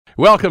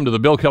Welcome to the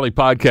Bill Kelly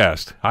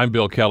Podcast. I'm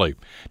Bill Kelly.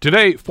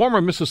 Today,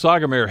 former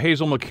Mississauga Mayor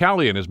Hazel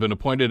McCallion has been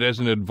appointed as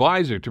an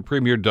advisor to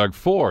Premier Doug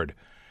Ford.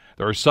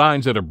 There are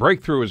signs that a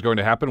breakthrough is going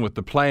to happen with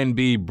the Plan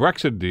B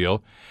Brexit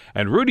deal,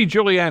 and Rudy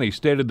Giuliani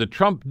stated that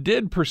Trump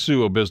did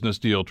pursue a business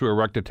deal to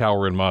erect a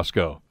tower in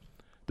Moscow.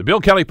 The Bill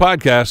Kelly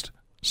Podcast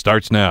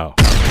starts now.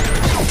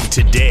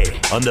 Today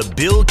on the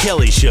Bill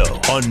Kelly Show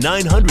on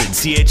 900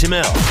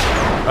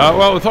 CHML.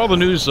 Well, with all the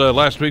news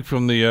last week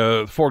from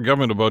the Ford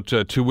government about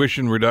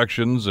tuition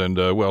reductions and,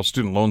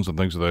 student loans and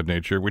things of that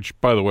nature, which,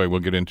 by the way, we'll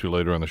get into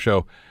later on the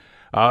show,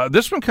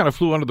 this one kind of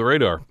flew under the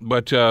radar.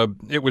 But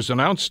it was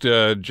announced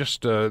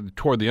just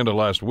toward the end of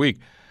last week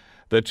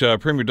that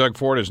Premier Doug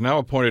Ford has now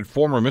appointed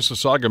former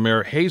Mississauga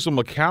Mayor Hazel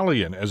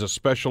McCallion as a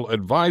special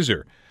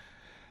advisor.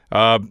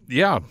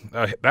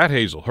 That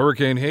Hazel,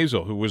 Hurricane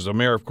Hazel, who was the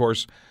mayor, of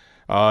course,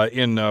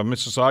 in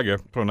Mississauga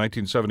from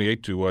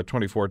 1978 to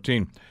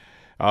 2014.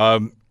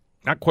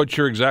 Not quite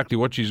sure exactly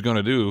what she's going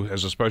to do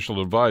as a special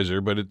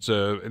advisor, but it's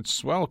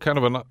kind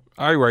of an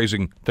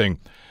eye-raising thing.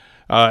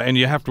 And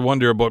you have to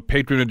wonder about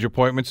patronage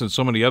appointments and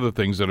so many other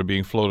things that are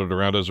being floated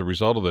around as a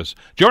result of this.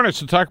 Joining us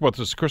to talk about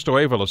this, Christo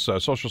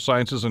Aivalis, Social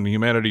Sciences and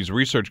Humanities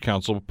Research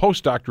Council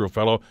Postdoctoral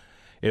Fellow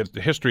in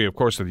History, of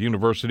course, at the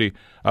University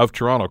of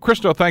Toronto.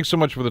 Christo, thanks so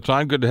much for the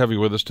time. Good to have you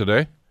with us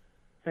today.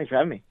 Thanks for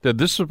having me. Did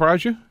this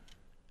surprise you?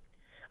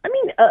 I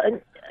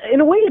mean,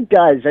 in a way it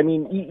does. I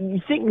mean,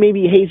 you think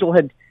maybe Hazel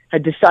had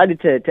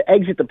decided to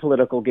exit the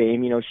political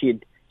game. You know, she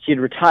had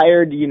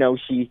retired. You know,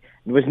 she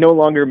was no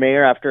longer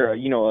mayor after a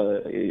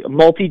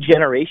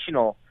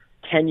multi-generational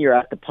tenure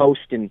at the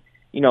post in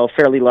a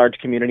fairly large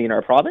community in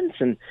our province,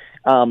 and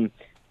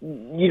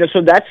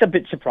so that's a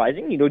bit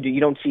surprising. You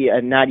don't see a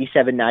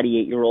 97,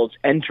 98-year-olds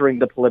entering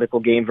the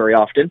political game very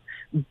often,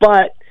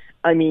 but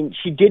I mean,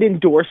 she did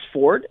endorse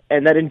Ford,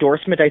 and that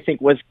endorsement, I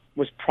think, was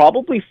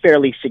probably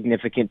fairly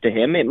significant to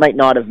him. It might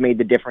not have made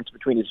the difference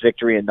between his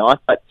victory and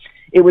not, but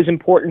it was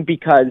important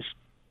because,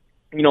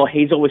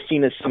 Hazel was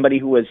seen as somebody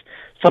who was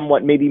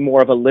somewhat maybe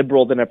more of a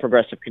liberal than a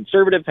progressive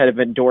conservative, had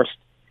endorsed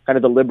kind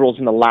of the Liberals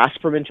in the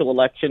last provincial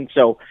election.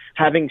 So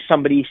having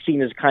somebody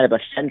seen as kind of a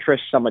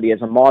centrist, somebody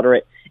as a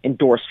moderate,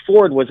 endorse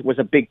Ford was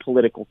a big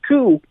political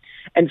coup.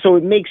 And so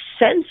it makes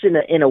sense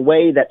in a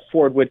way that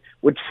Ford would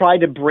try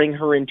to bring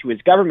her into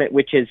his government,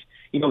 which is,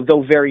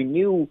 though very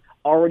new,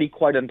 already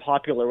quite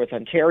unpopular with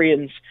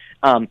Ontarians,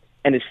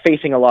 and is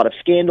facing a lot of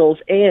scandals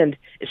and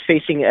is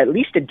facing at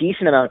least a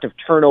decent amount of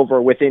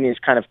turnover within his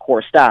kind of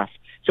core staff.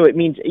 So it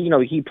means,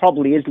 he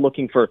probably is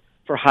looking for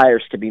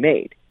hires to be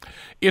made.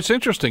 It's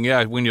interesting,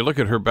 yeah, when you look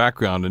at her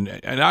background,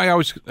 and I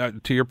always,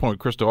 to your point,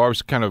 Christo, I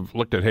always kind of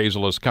looked at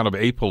Hazel as kind of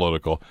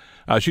apolitical.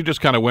 She just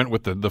kind of went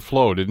with the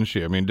flow, didn't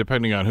she? I mean,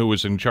 depending on who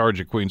was in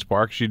charge at Queen's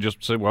Park, she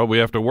just said, well, we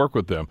have to work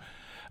with them.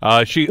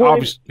 She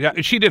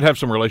did have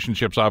some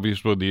relationships,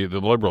 obviously, with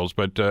the Liberals,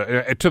 but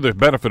to the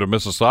benefit of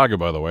Mississauga,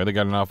 by the way. They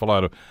got an awful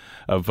lot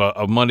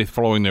of money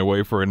flowing their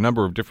way for a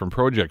number of different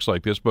projects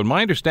like this. But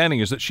my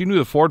understanding is that she knew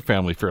the Ford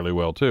family fairly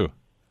well, too.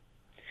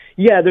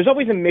 Yeah, there's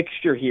always a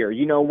mixture here.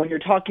 When you're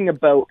talking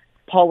about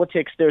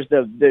politics, there's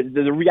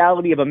the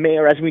reality of a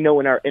mayor, as we know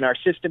in our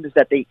system, is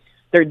that they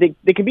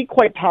can be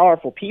quite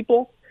powerful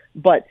people,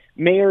 but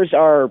mayors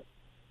are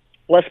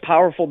less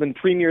powerful than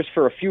premiers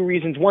for a few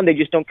reasons. One, they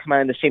just don't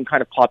command the same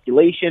kind of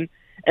population,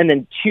 and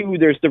then two,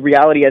 there's the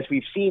reality, as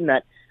we've seen,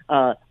 that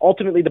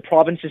ultimately the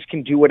provinces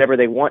can do whatever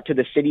they want to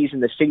the cities,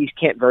 and the cities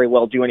can't very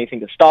well do anything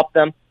to stop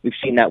them. We've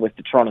seen that with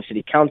the Toronto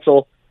City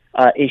Council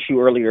issue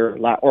earlier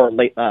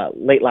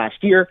late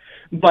last year.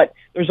 But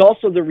there's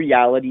also the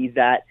reality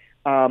that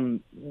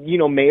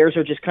mayors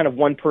are just kind of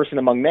one person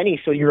among many,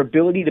 so your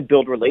ability to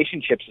build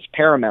relationships is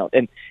paramount.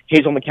 And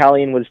Hazel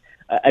McCallion was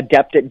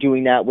adept at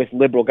doing that with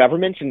Liberal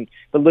governments, and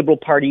the Liberal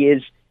Party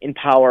is in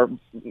power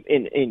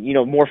in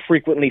more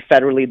frequently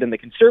federally than the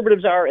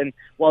Conservatives are. And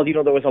while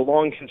there was a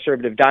long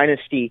Conservative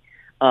dynasty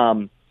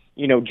during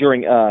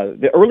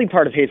the early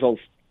part of Hazel's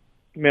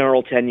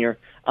mayoral tenure,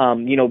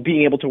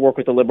 being able to work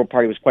with the Liberal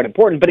Party was quite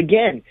important. But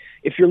again,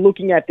 if you're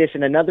looking at this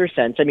in another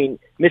sense, I mean,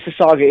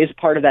 Mississauga is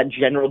part of that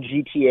general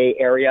GTA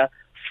area.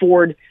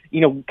 Ford,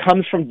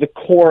 comes from the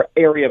core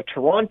area of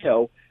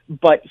Toronto,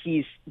 but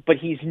he's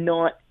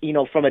not,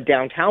 from a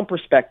downtown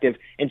perspective.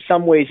 In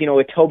some ways,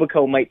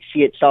 Etobicoke might see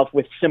itself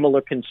with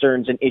similar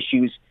concerns and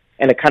issues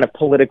and a kind of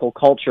political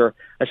culture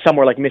as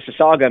somewhere like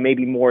Mississauga,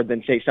 maybe more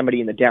than, say, somebody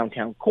in the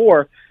downtown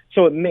core.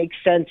 So it makes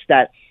sense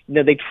that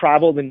they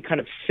traveled in kind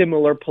of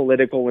similar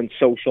political and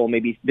social,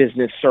 maybe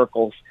business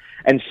circles.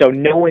 And so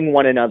knowing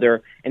one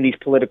another in these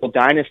political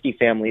dynasty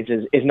families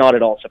is not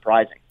at all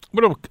surprising.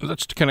 But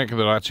let's connect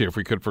the dots here, if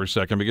we could, for a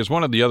second, because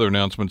one of the other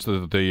announcements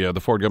that the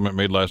Ford government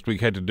made last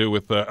week had to do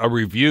with a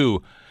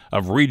review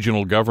of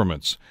regional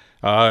governments.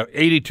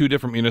 82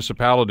 different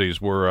municipalities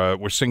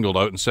were singled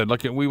out and said,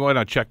 look, we want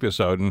to check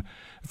this out. And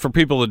for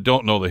people that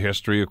don't know the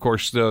history, of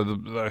course,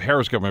 the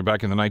Harris government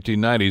back in the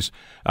 1990s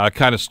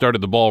kind of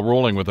started the ball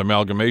rolling with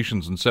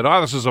amalgamations and said,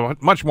 this is a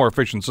much more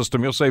efficient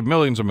system. You'll save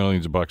millions and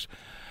millions of bucks.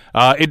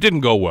 It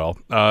didn't go well,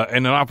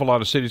 and an awful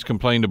lot of cities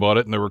complained about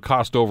it, and there were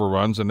cost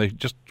overruns, and they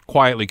just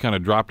quietly kind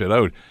of dropped it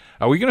out.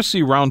 Are we going to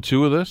see round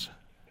 2 of this?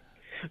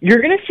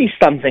 You're going to see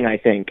something, I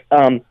think.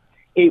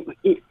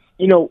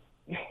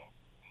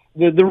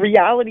 The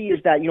reality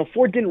is that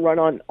Ford didn't run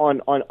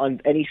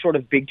on any sort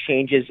of big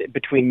changes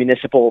between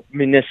municipal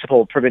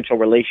provincial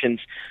relations,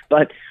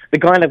 but the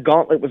kind of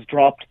gauntlet was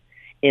dropped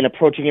in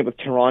approaching it with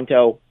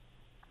Toronto.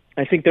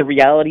 I think the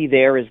reality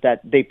there is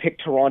that they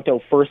picked Toronto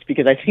first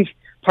because I think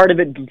part of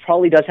it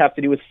probably does have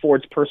to do with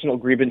Ford's personal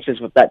grievances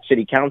with that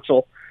city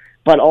council,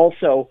 but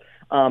also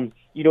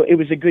it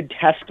was a good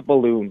test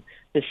balloon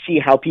to see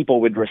how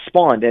people would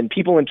respond. And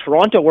people in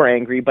Toronto were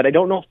angry, but I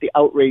don't know if the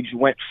outrage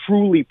went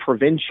truly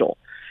provincial.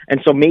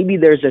 And so maybe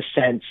there's a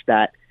sense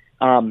that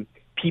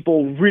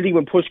people really,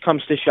 when push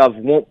comes to shove,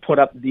 won't put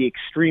up the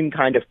extreme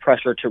kind of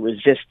pressure to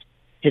resist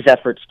his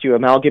efforts to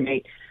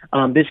amalgamate.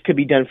 This could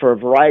be done for a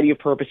variety of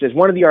purposes.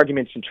 One of the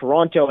arguments in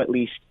Toronto, at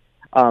least,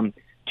 to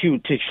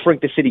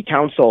shrink the city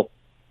council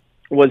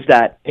was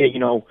that,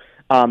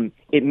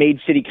 it made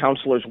city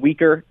councilors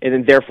weaker and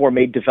then therefore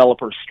made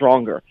developers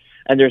stronger.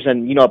 And there's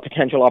a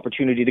potential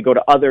opportunity to go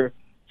to other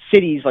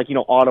cities like,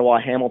 Ottawa,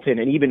 Hamilton,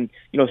 and even,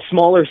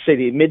 smaller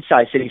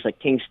mid-sized cities like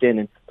Kingston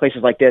and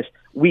places like this,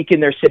 weaken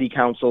their city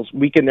councils,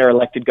 weaken their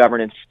elected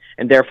governance,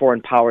 and therefore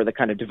empower the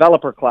kind of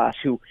developer class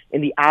who,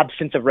 in the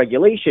absence of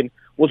regulation,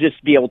 will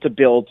just be able to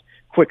build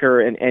quicker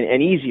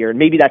and easier. And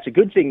maybe that's a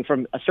good thing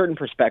from a certain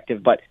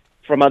perspective, but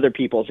from other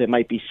people's, it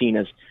might be seen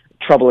as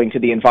troubling to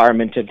the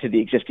environment and to the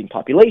existing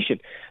population.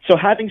 So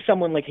having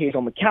someone like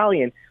Hazel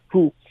McCallion,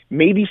 who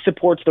maybe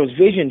supports those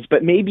visions,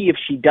 but maybe if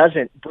she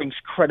doesn't, brings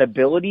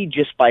credibility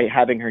just by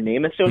having her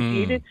name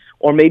associated,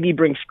 or maybe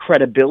brings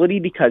credibility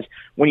because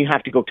when you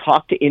have to go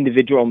talk to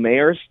individual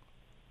mayors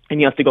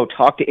and you have to go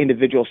talk to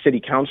individual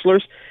city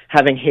councilors,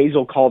 having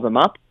Hazel call them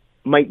up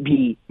might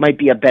be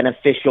a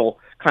beneficial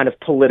kind of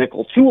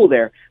political tool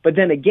there. But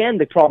then again,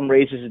 the problem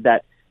raises is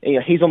that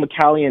Hazel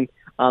McCallion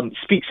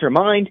speaks her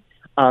mind.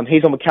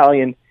 Hazel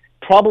McCallion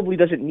probably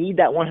doesn't need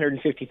that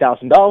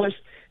 $150,000.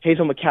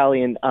 Hazel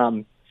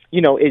McCallion,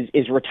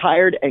 is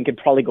retired and could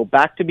probably go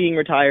back to being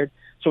retired.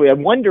 So I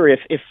wonder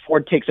if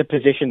Ford takes a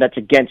position that's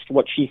against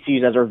what she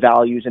sees as her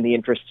values and the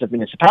interests of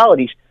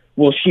municipalities,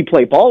 will she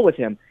play ball with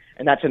him?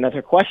 And that's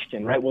another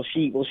question, right? Will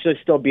she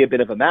still be a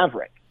bit of a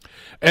maverick?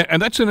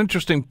 And that's an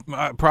interesting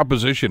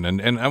proposition,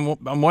 and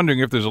I'm wondering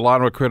if there's a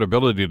lot of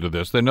credibility to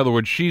this. In other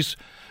words,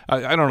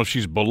 I don't know if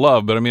she's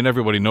beloved, but I mean,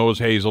 everybody knows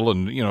Hazel,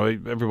 and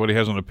everybody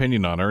has an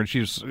opinion on her, and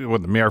she's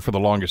the mayor for the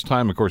longest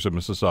time, of course, of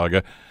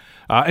Mississauga.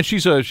 And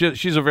she's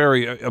a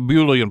very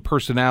ebullient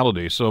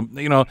personality, so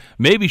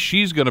maybe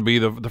she's going to be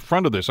the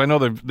front of this. I know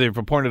they've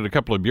appointed a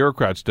couple of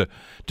bureaucrats to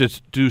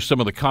do some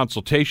of the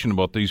consultation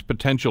about these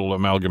potential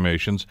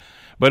amalgamations.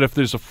 But if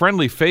there's a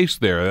friendly face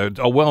there,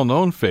 a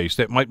well-known face,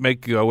 that might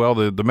make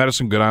the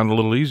medicine go down a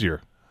little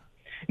easier.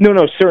 No,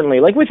 certainly.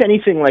 Like with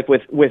anything, like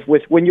with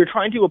when you're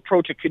trying to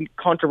approach a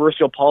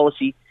controversial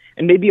policy,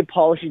 and maybe a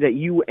policy that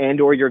you and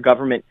or your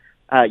government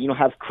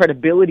have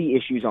credibility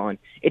issues on,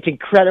 it's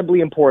incredibly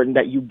important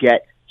that you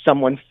get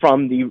someone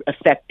from the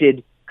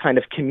affected kind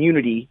of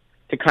community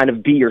to kind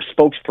of be your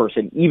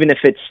spokesperson, even if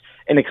it's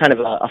in a kind of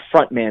a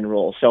frontman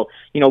role. So,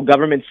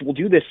 governments will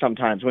do this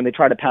sometimes when they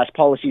try to pass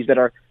policies that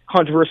are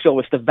controversial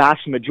with the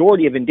vast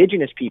majority of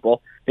Indigenous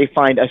people. They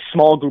find a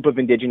small group of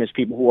Indigenous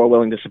people who are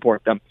willing to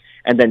support them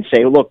and then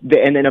say, look,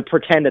 and then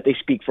pretend that they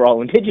speak for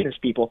all Indigenous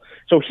people.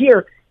 So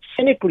here,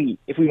 cynically,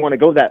 if we want to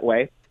go that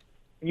way,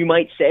 you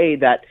might say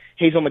that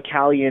Hazel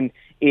McCallion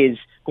is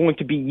going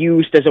to be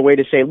used as a way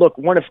to say, look,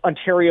 one of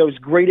Ontario's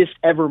greatest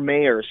ever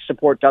mayors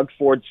support Doug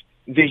Ford's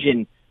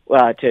vision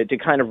to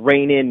kind of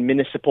rein in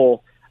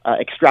municipal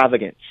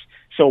extravagance.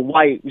 So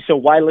why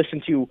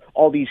listen to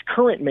all these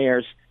current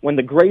mayors when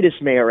the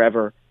greatest mayor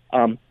ever,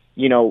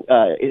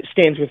 it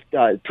stands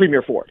with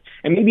Premier Ford?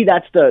 And maybe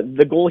that's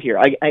the goal here.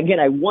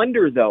 I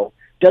wonder, though,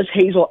 does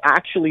Hazel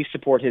actually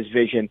support his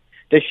vision?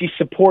 Does she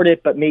support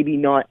it, but maybe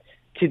not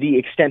to the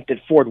extent that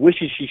Ford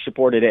wishes she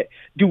supported it?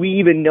 Do we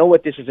even know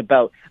what this is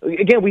about?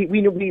 Again, we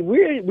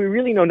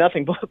really know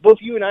nothing. Both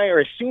you and I are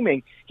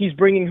assuming he's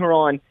bringing her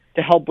on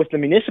to help with the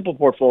municipal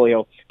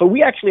portfolio, but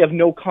we actually have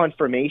no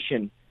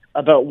confirmation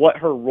about what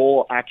her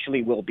role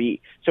actually will be.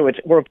 So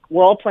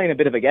we're all playing a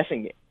bit of a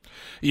guessing game.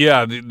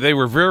 Yeah, they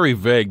were very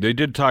vague. They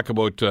did talk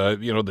about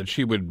that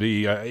she would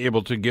be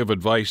able to give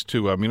advice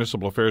to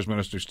Municipal Affairs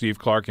Minister Steve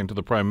Clark and to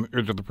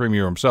the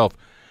Premier himself.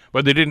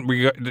 But they didn't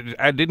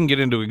get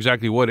into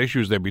exactly what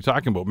issues they'd be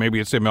talking about. Maybe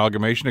it's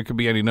amalgamation. It could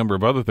be any number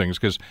of other things.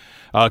 Because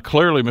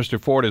clearly, Mr.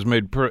 Ford has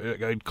made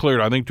clear,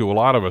 I think, to a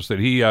lot of us that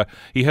he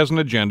has an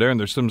agenda and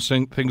there's some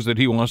things that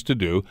he wants to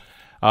do.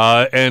 He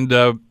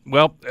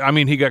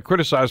got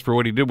criticized for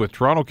what he did with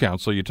Toronto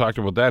Council. You talked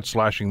about that,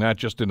 slashing that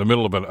just in the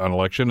middle of an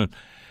election,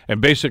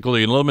 and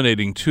basically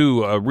eliminating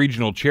 2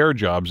 regional chair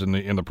jobs in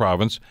the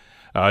province.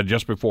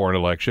 Just before an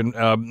election.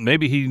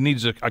 Maybe he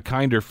needs a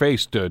kinder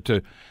face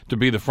to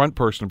be the front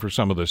person for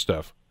some of this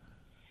stuff.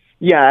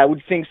 Yeah, I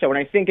would think so. And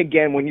I think,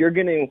 again, when you're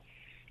going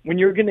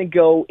to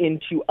go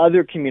into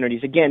other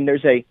communities, again,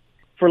 there's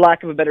for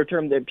lack of a better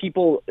term, that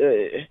people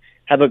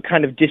have a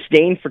kind of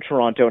disdain for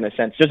Toronto in a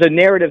sense. There's a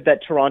narrative that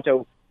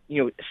Toronto,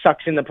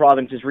 sucks in the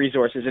province's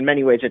resources. In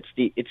many ways, it's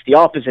the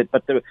opposite.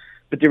 But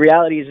the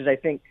reality is I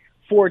think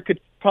Ford could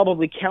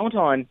probably count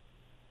on,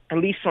 at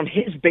least from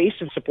his base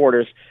of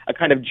supporters, a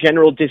kind of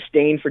general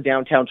disdain for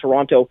downtown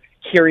Toronto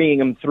carrying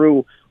him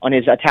through on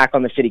his attack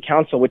on the city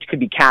council, which could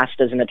be cast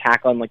as an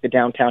attack on like the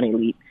downtown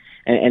elite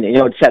and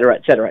et cetera,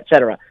 et cetera, et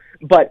cetera.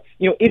 But,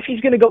 if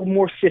he's going to go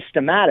more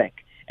systematic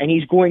and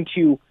he's going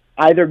to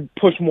either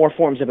push more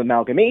forms of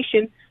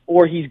amalgamation,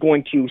 or he's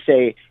going to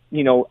say,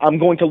 I'm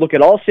going to look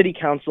at all city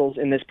councils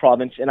in this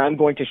province and I'm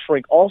going to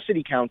shrink all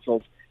city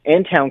councils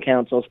and town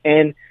councils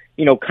and,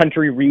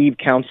 country reeve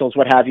councils,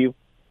 what have you,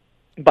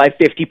 by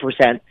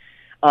 50%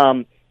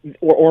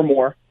 or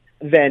more,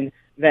 then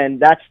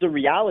that's the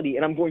reality,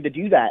 and I'm going to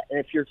do that. And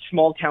if your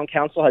small town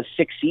council has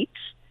 6 seats,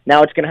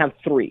 now it's going to have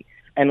 3,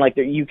 and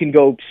you can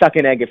go suck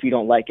an egg if you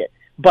don't like it.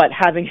 But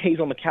having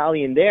Hazel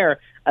McCallion there,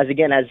 as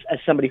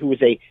somebody who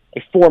was a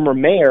former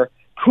mayor,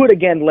 could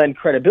again lend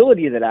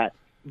credibility to that.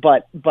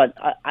 But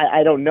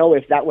I don't know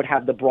if that would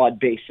have the broad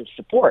base of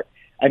support.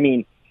 I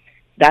mean,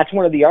 that's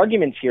one of the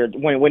arguments here.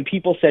 When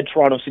people said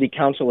Toronto City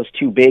Council is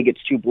too big,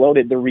 it's too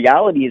bloated, the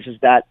reality is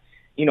that,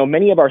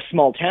 many of our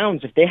small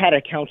towns, if they had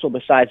a council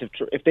the size of,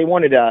 if they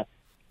wanted a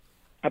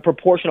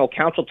proportional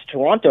council to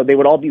Toronto, they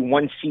would all be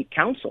 1-seat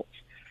councils.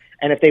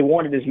 And if they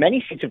wanted as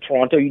many seats of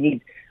Toronto, you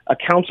need a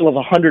council of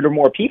 100 or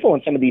more people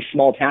in some of these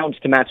small towns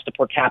to match the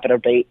per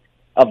capita rate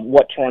of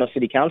what Toronto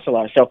City Council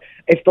are. So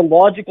if the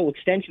logical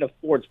extension of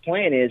Ford's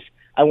plan is,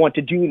 I want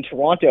to do in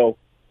Toronto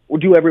or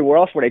do everywhere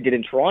else what I did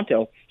in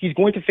Toronto, he's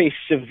going to face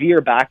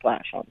severe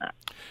backlash on that.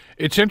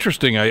 It's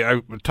interesting.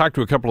 I talked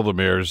to a couple of the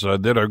mayors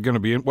that are going to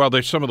be in. Well,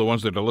 there's some of the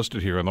ones that are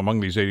listed here, and among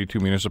these 82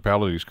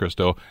 municipalities,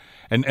 Christo.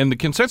 And the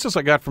consensus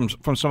I got from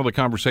some of the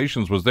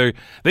conversations was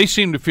they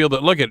seem to feel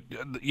that, look,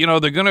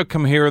 they're going to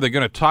come here, they're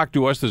going to talk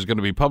to us, there's going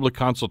to be public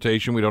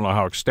consultation. We don't know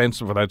how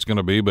extensive that's going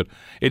to be, but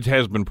it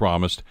has been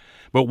promised.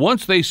 But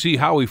once they see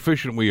how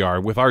efficient we are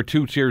with our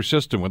two-tier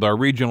system, with our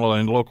regional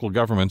and local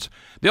governments,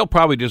 they'll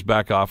probably just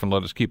back off and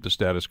let us keep the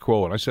status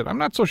quo. And I said, I'm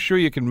not so sure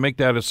you can make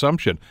that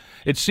assumption.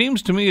 It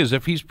seems to me as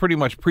if he's pretty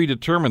much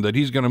predetermined that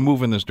he's going to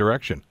move in this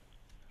direction.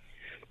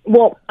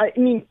 Well, I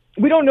mean,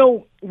 we don't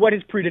know what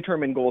his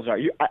predetermined goals are.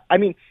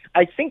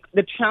 I think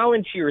the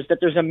challenge here is that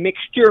there's a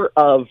mixture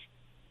of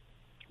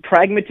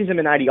pragmatism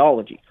and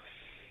ideology.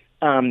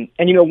 And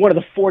one of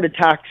the Ford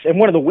attacks and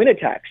one of the Wynne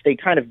attacks, they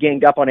kind of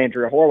ganged up on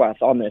Andrea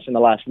Horwath on this in the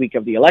last week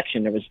of the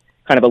election. There was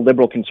kind of a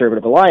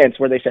liberal-conservative alliance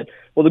where they said,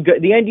 well, the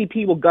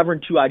NDP will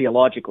govern too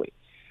ideologically.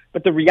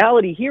 But the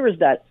reality here is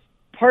that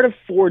part of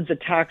Ford's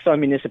attacks on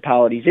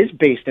municipalities is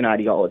based in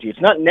ideology. It's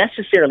not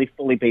necessarily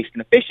fully based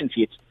in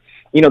efficiency. It's,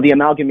 the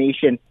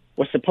amalgamation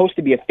was supposed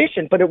to be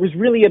efficient, but it was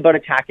really about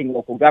attacking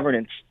local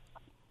governance,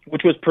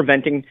 which was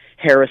preventing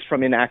Harris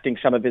from enacting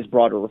some of his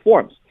broader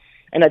reforms.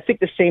 And I think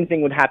the same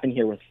thing would happen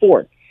here with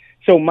Ford.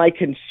 So my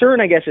concern,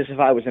 I guess, is if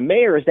I was a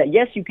mayor, is that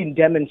yes, you can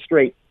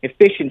demonstrate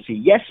efficiency.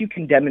 Yes, you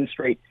can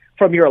demonstrate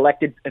from your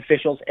elected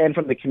officials and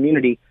from the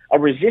community a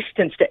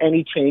resistance to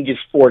any changes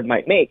Ford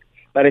might make.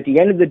 But at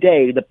the end of the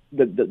day,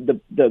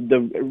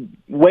 the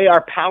way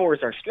our powers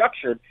are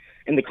structured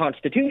in the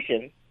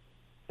Constitution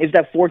is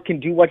that Ford can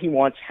do what he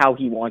wants, how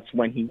he wants,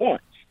 when he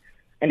wants.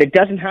 And it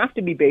doesn't have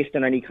to be based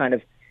on any kind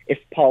of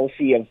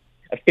policy of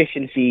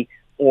efficiency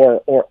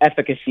or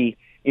efficacy.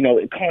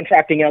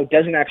 Contracting out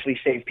doesn't actually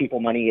save people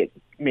money.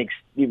 It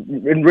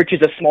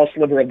enriches a small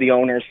sliver of the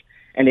owners,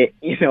 and it,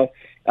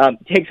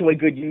 takes away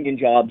good union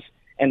jobs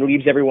and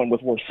leaves everyone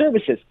with worse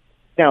services.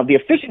 Now, the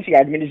efficiency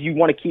argument is you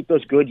want to keep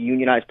those good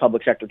unionized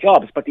public sector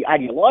jobs, but the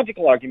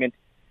ideological argument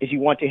is you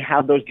want to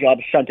have those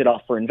jobs shunted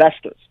off for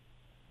investors.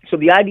 So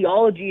the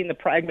ideology and the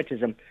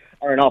pragmatism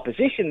are in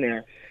opposition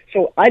there.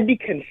 So I'd be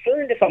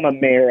concerned if I'm a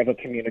mayor of a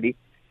community,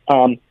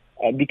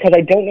 because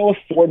I don't know if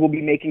Ford will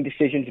be making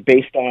decisions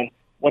based on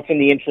what's in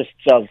the interests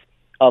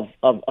of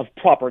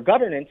proper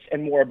governance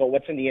and more about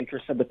what's in the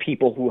interests of the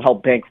people who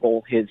help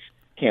bankroll his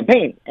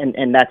campaign.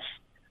 And that's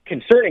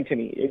concerning to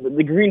me.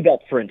 The Greenbelt,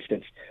 for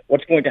instance,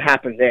 what's going to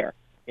happen there,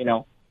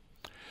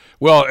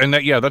 Well, and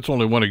that's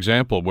only one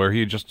example where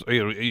he just,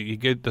 you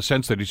get the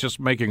sense that he's just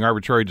making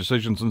arbitrary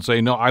decisions and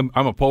saying, no, I'm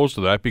opposed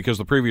to that because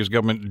the previous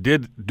government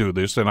did do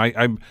this, and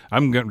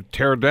I'm going to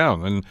tear it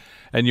down.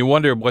 And you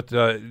wonder what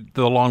the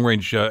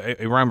long-range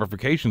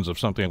ramifications of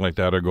something like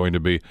that are going to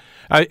be.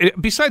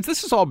 Besides,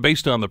 this is all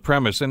based on the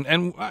premise,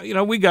 and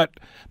we got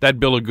that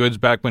bill of goods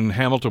back when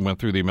Hamilton went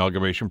through the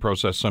amalgamation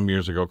process some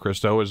years ago,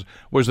 Christo,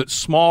 was that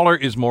smaller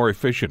is more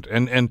efficient.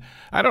 And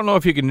I don't know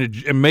if you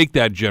can make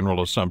that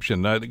general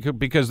assumption,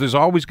 because there's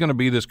always going to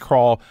be this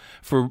call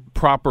for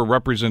proper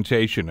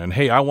representation. And,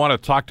 hey, I want to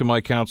talk to my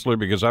counselor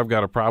because I've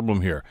got a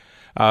problem here.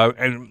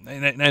 And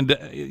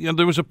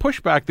there was a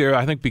pushback there,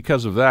 I think,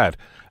 because of that.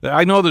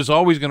 I know there's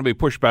always going to be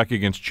pushback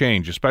against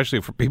change,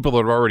 especially for people that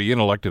are already in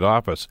elected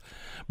office.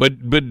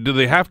 But do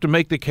they have to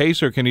make the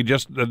case, or can he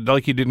just,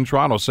 like he did in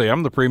Toronto, say,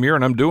 I'm the premier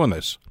and I'm doing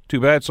this?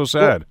 Too bad, so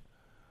sad.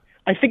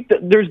 I think that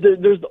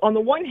there's on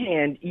the one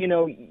hand,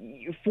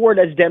 Ford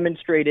has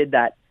demonstrated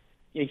that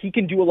he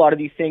can do a lot of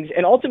these things,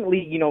 and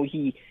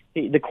ultimately,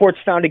 the courts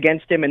found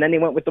against him, and then they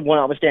went with the one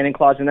notwithstanding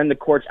clause, and then the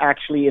courts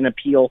actually in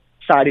appeal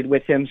sided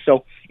with him.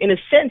 So in a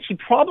sense, he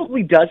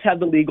probably does have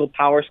the legal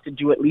powers to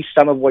do at least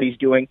some of what he's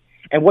doing.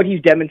 And what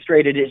he's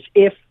demonstrated is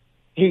if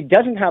he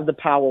doesn't have the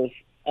powers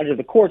under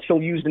the courts,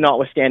 he'll use the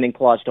notwithstanding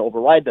clause to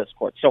override those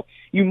courts. So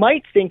you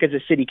might think as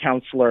a city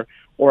councilor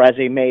or as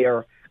a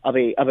mayor of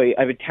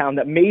a town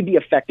that may be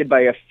affected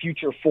by a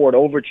future Ford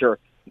overture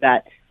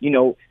that,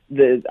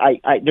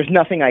 there's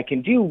nothing I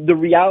can do. The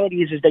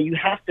reality is that you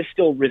have to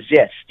still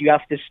resist. You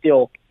have to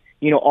still,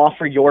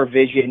 offer your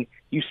vision.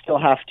 You still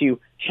have to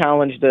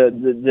challenge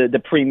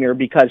the premier,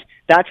 because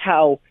that's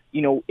how,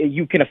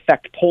 you can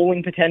affect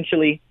polling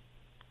potentially.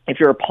 If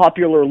you're a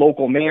popular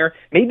local mayor,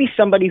 maybe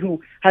somebody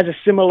who has a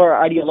similar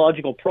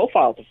ideological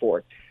profile to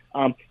Ford,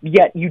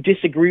 yet you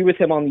disagree with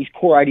him on these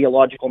core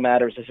ideological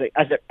matters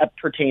as it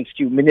pertains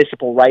to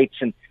municipal rights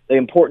and the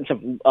importance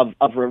of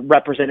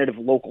representative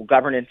local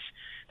governance,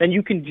 then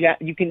you can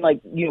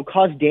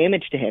cause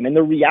damage to him. And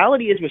the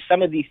reality is with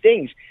some of these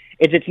things,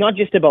 it's not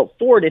just about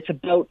Ford, it's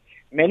about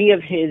many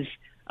of his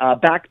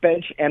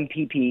backbench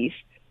MPPs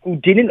who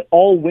didn't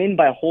all win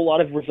by a whole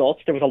lot of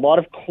results. There was a lot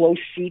of close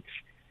seats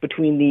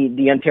between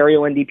the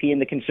Ontario NDP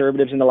and the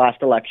Conservatives in the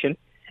last election.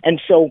 And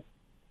so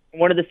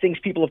one of the things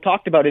people have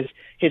talked about is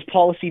his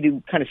policy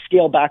to kind of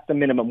scale back the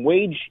minimum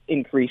wage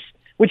increase,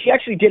 which he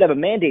actually did have a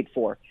mandate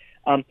for,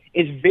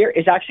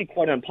 is actually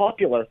quite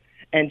unpopular.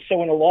 And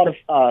so in a lot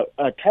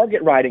of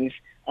target ridings,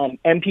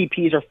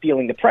 MPPs are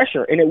feeling the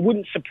pressure. And it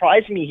wouldn't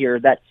surprise me here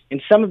that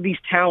in some of these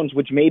towns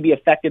which may be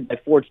affected by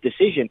Ford's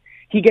decision,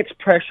 he gets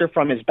pressure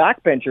from his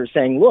backbenchers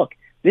saying, look,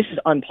 this is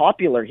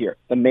unpopular here.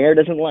 The mayor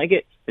doesn't like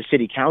it. The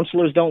city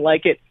councilors don't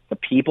like it. The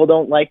people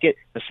don't like it.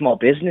 The small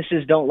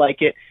businesses don't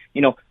like it.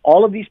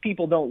 All of these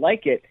people don't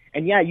like it.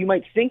 And yeah, you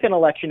might think an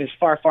election is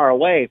far, far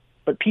away,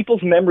 but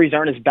people's memories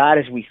aren't as bad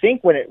as we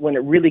think when it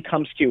really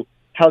comes to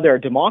how their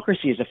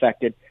democracy is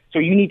affected. So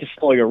you need to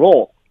slow your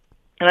roll.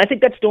 And I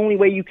think that's the only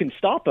way you can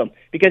stop him,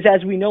 because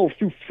as we know,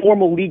 through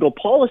formal legal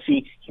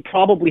policy, he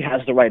probably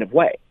has the right of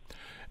way.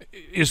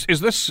 Is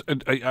this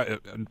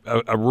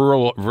a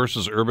rural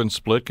versus urban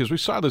split? Because we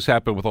saw this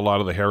happen with a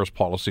lot of the Harris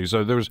policies.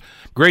 There was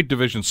great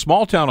division.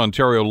 Small town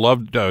Ontario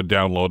loved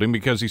downloading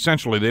because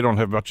essentially they don't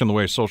have much in the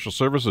way of social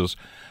services.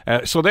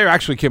 So they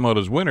actually came out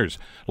as winners.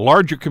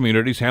 Larger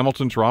communities,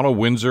 Hamilton, Toronto,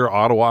 Windsor,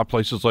 Ottawa,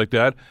 places like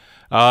that,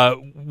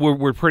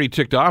 were pretty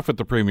ticked off at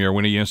the premier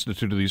when he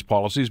instituted these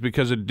policies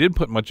because it did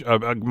put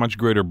a much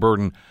greater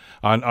burden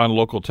on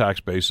local tax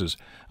bases.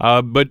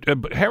 But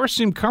Harris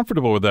seemed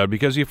comfortable with that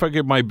because he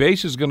figured my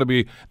base is going to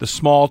be the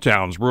small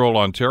towns, rural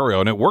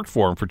Ontario, and it worked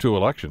for him for 2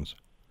 elections.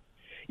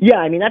 Yeah,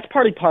 I mean, that's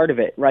partly part of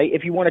it, right?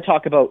 If you want to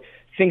talk about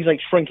things like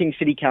shrinking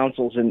city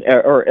councils and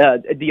or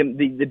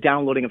the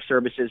downloading of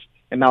services,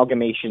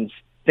 amalgamations,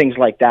 things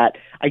like that,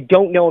 I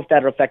don't know if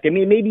that'll affect. I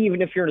mean, maybe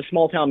even if you're in a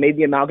small town,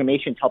 maybe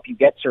amalgamations help you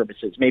get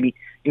services. Maybe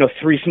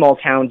 3 small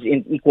towns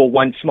equal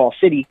 1 small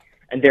city,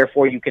 and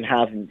therefore you can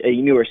have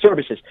newer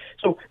services.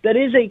 So that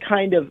is a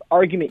kind of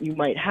argument you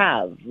might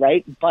have,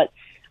 right? But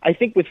I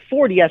think with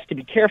Ford, he has to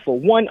be careful.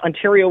 One,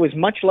 Ontario is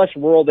much less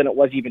rural than it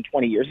was even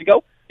 20 years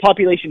ago.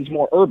 Population's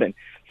more urban.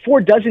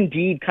 Ford does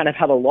indeed kind of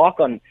have a lock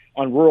on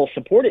rural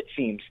support, it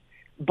seems.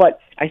 But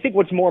I think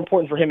what's more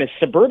important for him is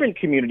suburban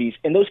communities,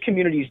 and those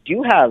communities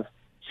do have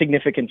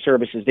significant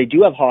services. They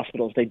do have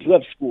hospitals. They do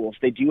have schools.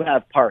 They do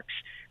have parks.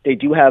 They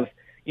do have,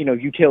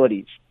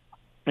 utilities.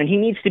 And he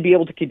needs to be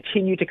able to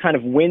continue to kind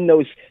of win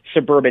those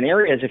suburban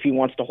areas if he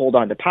wants to hold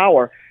on to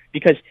power,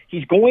 because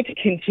he's going to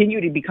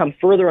continue to become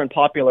further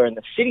unpopular in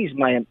the cities,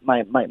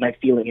 my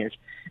feeling is.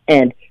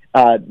 And,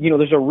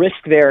 there's a risk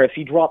there if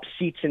he drops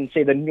seats in,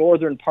 say, the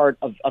northern part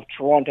of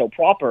Toronto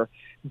proper,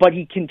 but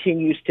he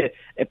continues to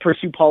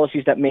pursue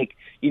policies that make,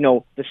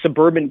 the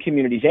suburban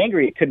communities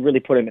angry. It could really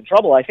put him in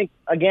trouble. I think,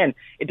 again,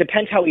 it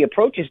depends how he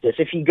approaches this.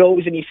 If he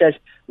goes and he says,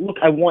 look,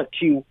 I want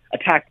to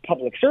attack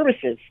public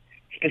services,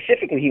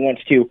 specifically he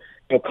wants to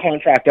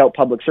contract out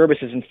public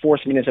services and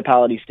force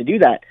municipalities to do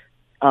that.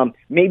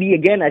 Maybe,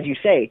 again, as you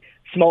say,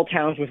 small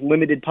towns with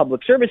limited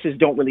public services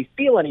don't really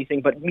feel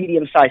anything, but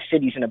medium-sized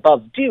cities and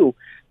above do.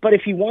 But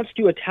if he wants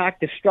to attack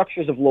the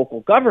structures of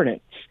local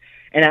governance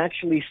and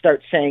actually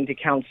start saying to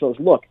councils,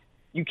 look,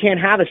 you can't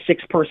have a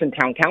 6-person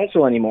town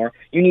council anymore.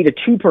 You need a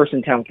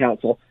 2-person town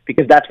council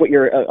because that's what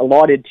you're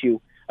allotted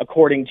to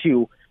according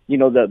to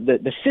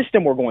the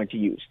system we're going to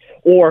use.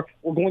 Or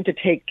we're going to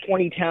take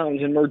 20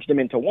 towns and merge them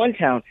into 1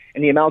 town,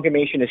 and the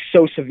amalgamation is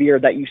so severe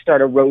that you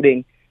start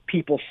eroding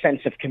people's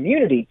sense of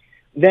community,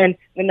 then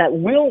that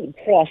will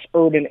cross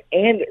urban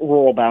and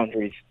rural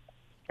boundaries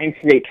and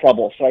create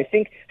trouble. So I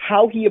think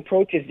how he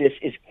approaches this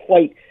is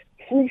quite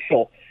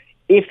crucial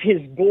if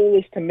his goal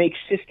is to make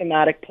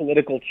systematic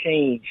political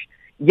change,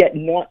 yet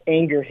not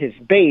anger his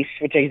base,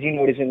 which, as you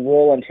know, is in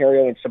rural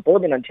Ontario and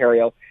suburban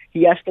Ontario.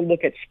 He has to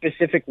look at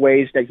specific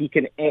ways that he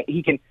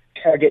can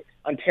target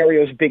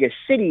Ontario's biggest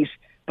cities,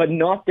 but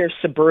not their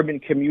suburban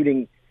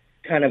commuting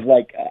kind of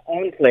like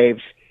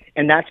enclaves,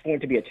 and that's going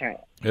to be a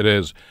challenge. It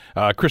is.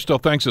 Christo,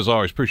 thanks as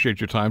always. Appreciate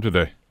your time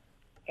today.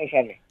 Thanks for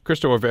having me.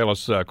 Christo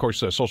Aivalis, of course,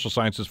 social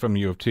sciences from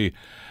the U of T.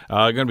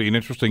 Going to be an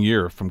interesting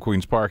year from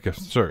Queen's Park,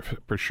 sir,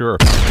 for sure.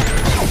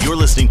 You're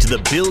listening to the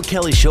Bill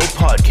Kelly Show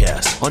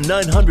podcast on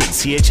 900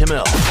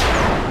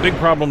 CHML. Big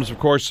problems, of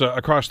course,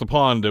 across the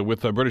pond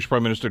with British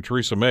Prime Minister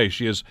Theresa May.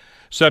 She is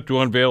set to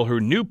unveil her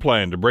new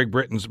plan to break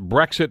Britain's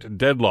Brexit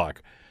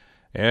deadlock.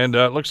 And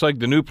it looks like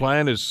the new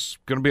plan is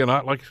going to be a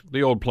lot like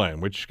the old plan,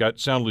 which got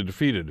soundly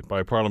defeated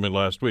by Parliament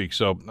last week.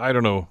 So I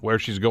don't know where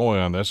she's going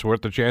on this,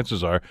 what the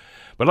chances are.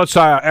 But let's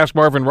ask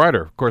Marvin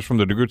Ryder, of course, from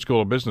the DeGroote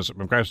School of Business at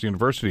McMaster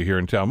University here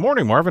in town.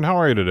 Morning, Marvin. How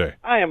are you today?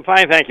 I am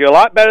fine, thank you. A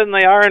lot better than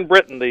they are in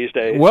Britain these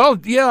days. Well,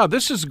 yeah,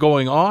 this is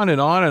going on,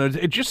 and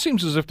it just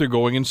seems as if they're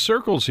going in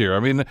circles here. I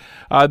mean,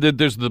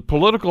 there's the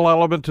political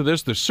element to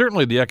this. There's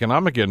certainly the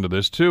economic end of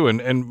this, too.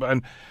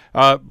 And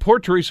poor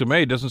Theresa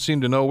May doesn't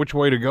seem to know which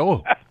way to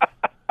go.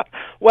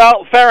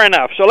 Well, fair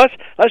enough. So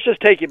let's just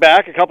take you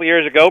back. A couple of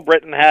years ago,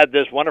 Britain had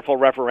this wonderful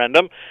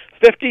referendum.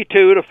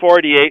 52 to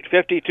 48,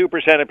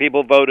 52% of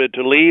people voted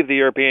to leave the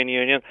European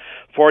Union,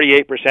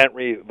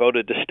 48%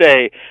 voted to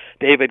stay.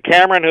 David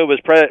Cameron, who was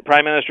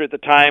Prime Minister at the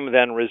time,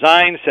 then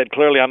resigned, said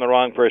clearly I'm the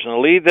wrong person to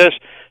lead this.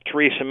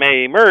 Theresa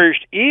May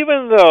emerged.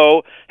 Even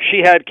though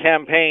she had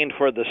campaigned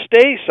for the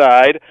stay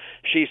side,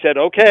 she said,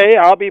 okay,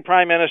 I'll be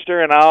Prime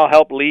Minister and I'll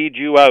help lead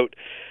you out.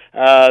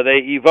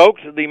 They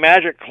evoked the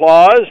magic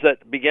clause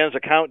that begins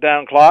a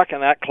countdown clock,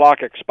 and that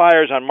clock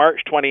expires on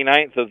March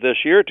 29th of this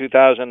year,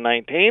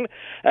 2019,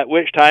 at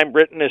which time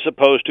Britain is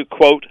supposed to,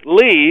 quote,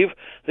 leave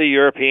the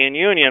European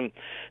Union.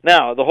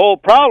 Now, the whole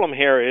problem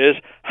here is,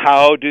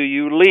 how do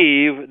you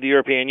leave the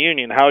European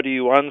Union? How do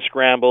you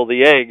unscramble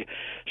the egg?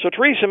 So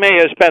Theresa May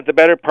has spent the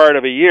better part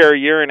of a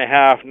year and a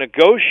half,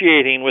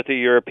 negotiating with the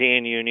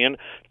European Union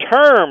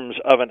terms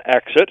of an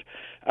exit.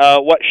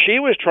 What she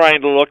was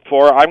trying to look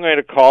for, I'm going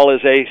to call,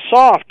 is a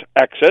soft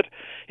exit,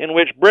 in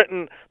which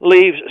Britain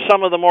leaves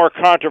some of the more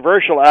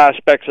controversial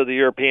aspects of the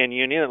European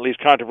Union, at least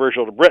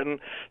controversial to Britain,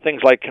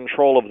 things like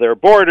control of their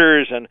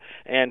borders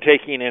and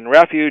taking in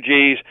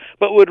refugees,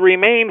 but would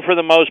remain for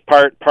the most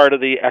part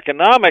of the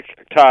economic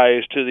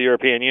ties to the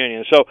European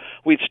Union. So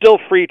we'd still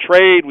free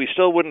trade, we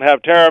still wouldn't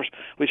have tariffs,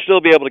 we'd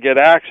still be able to get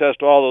access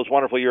to all those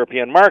wonderful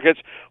European markets.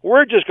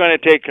 We're just going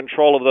to take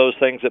control of those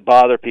things that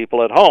bother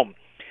people at home.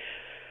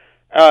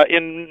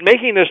 In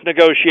making this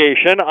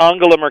negotiation,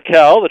 Angela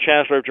Merkel, the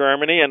Chancellor of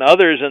Germany, and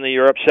others in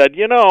Europe said,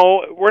 you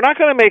know, we're not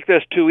going to make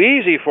this too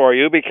easy for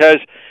you, because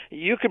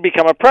you could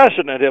become a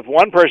precedent. If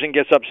one person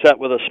gets upset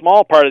with a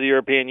small part of the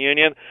European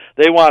Union,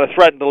 they want to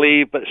threaten to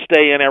leave but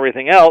stay in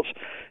everything else.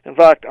 In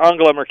fact,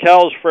 Angela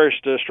Merkel's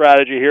first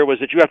strategy here was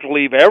that you have to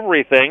leave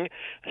everything,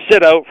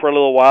 sit out for a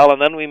little while,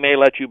 and then we may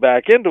let you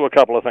back into a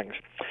couple of things.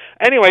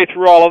 Anyway,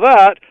 through all of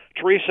that,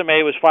 Theresa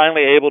May was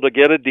finally able to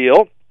get a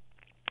deal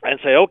and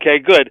say, okay,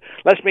 good,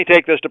 let me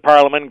take this to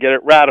Parliament and get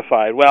it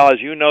ratified. Well, as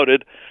you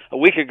noted, a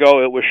week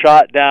ago it was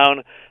shot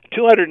down,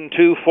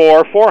 202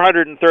 for,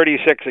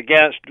 436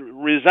 against,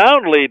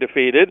 resoundingly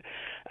defeated.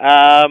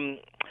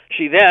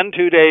 She then,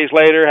 a day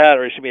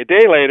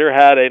later,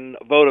 had a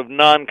vote of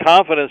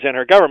non-confidence in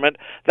her government.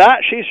 That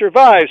she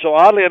survived. So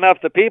oddly enough,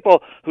 the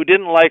people who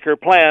didn't like her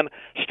plan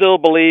still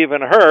believe in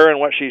her and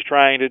what she's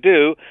trying to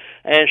do.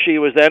 And she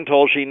was then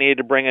told she needed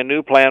to bring a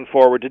new plan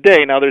forward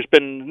today. Now, there's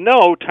been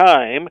no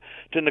time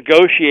to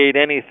negotiate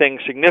anything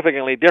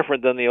significantly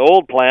different than the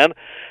old plan.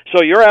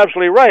 So you're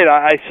absolutely right.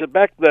 I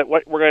suspect that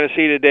what we're going to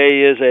see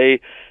today is a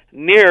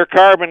near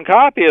carbon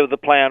copy of the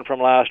plan from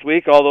last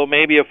week, although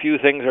maybe a few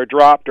things are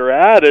dropped or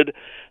added.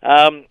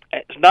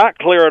 It's not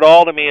clear at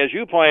all to me, as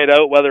you pointed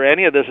out, whether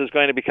any of this is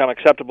going to become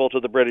acceptable to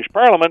the British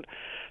Parliament.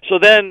 So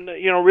then,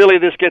 really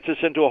this gets us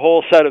into a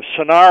whole set of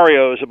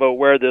scenarios about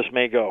where this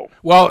may go.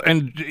 Well,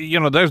 and,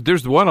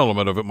 there's one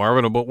element of it,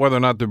 Marvin, about whether or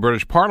not the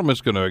British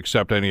Parliament's going to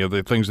accept any of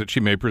the things that she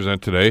may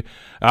present today.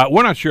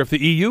 We're not sure if the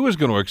EU is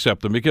going to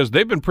accept them, because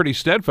they've been pretty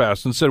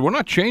steadfast and said, we're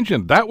not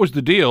changing. That was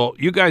the deal.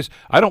 You guys,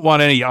 I don't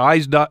want any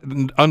I's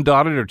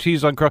undotted or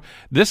T's uncrossed.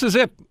 This is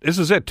it. This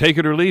is it. Take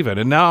it or leave it.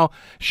 And now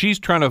she's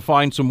trying to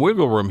find some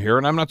wiggle room here,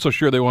 and I'm not so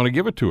sure they want to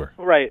give it to her.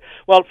 Right.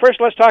 Well,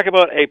 first let's talk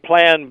about a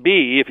Plan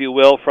B, if you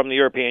will, from the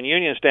European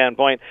Union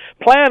standpoint.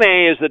 Plan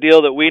A is the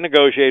deal that we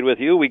negotiated with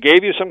you. We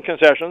gave you some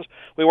concessions.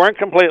 We weren't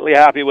completely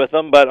happy with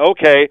them, but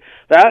okay,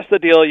 that's the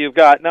deal you've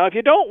got. Now, if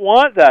you don't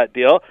want that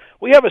deal,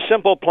 we have a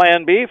simple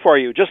Plan B for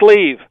you. Just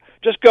leave.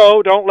 Just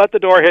go. Don't let the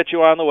door hit you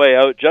on the way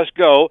out. Just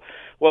go.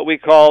 What we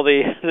call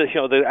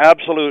the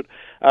absolute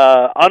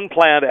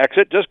unplanned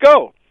exit. Just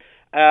go.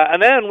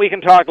 And then we can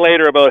talk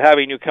later about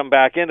having you come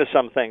back into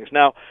some things.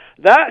 Now,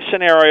 that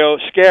scenario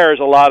scares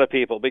a lot of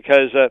people,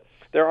 because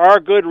there are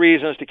good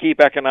reasons to keep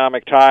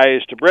economic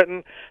ties to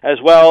Britain as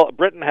well.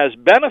 Britain has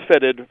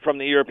benefited from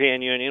the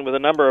European Union with a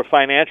number of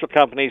financial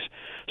companies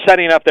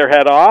setting up their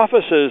head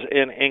offices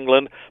in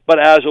England, but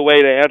as a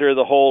way to enter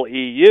the whole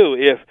EU.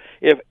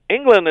 If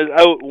England is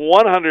out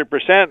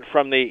 100%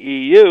 from the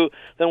EU,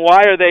 then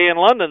why are they in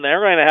London?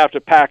 They're going to have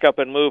to pack up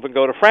and move and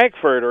go to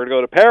Frankfurt or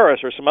go to Paris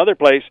or some other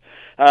place.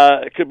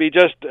 It could be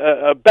just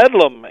a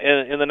bedlam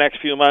in the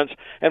next few months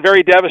and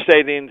very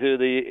devastating to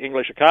the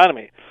English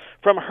economy.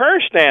 From her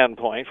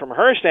standpoint,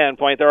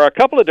 there are a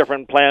couple of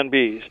different Plan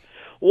Bs.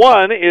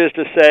 One is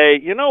to say,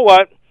 you know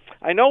what?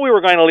 I know we were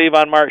going to leave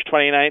on March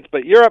 29th,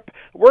 but Europe,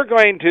 we're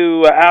going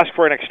to ask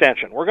for an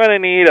extension. We're going to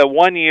need a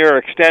one-year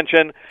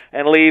extension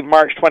and leave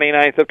March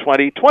 29th of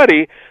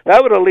 2020.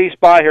 That would at least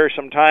buy her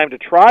some time to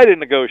try to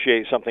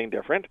negotiate something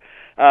different.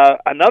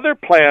 Another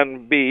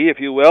Plan B, if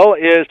you will,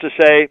 is to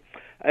say,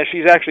 and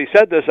she's actually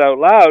said this out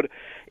loud,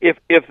 if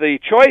the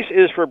choice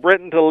is for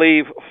Britain to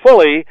leave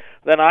fully,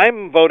 then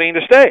I'm voting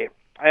to stay.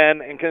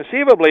 And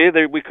conceivably,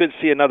 we could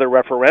see another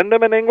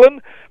referendum in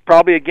England.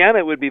 Probably, again,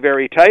 it would be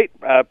very tight,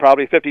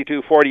 probably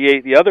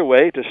 52-48 the other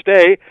way to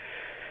stay.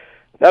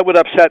 That would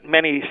upset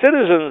many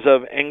citizens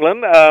of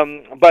England,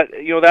 but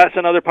that's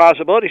another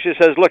possibility. She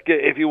says, look,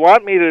 if you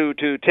want me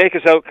to take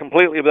us out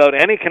completely without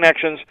any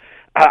connections,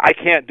 I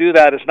can't do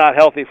that. It's not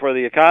healthy for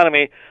the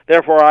economy.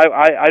 Therefore,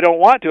 I don't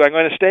want to. I'm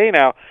going to stay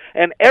now.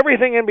 And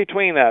everything in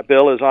between that,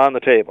 Bill, is on the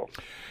table.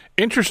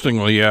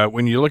 Interestingly,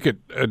 when you look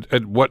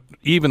at what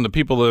even the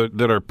people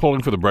that are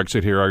pulling for the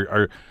Brexit here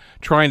are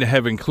trying to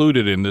have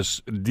included in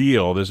this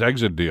deal, this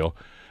exit deal,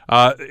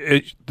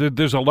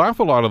 there's an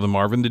awful lot of them,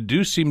 Marvin, that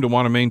do seem to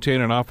want to maintain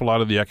an awful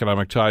lot of the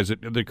economic ties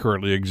that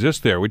currently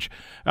exist there, which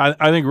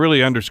I think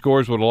really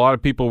underscores what a lot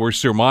of people were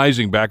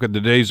surmising back in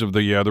the days of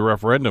the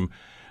referendum,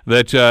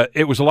 that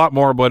it was a lot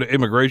more about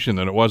immigration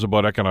than it was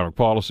about economic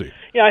policy.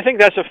 Yeah, I think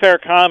that's a fair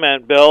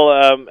comment,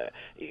 Bill.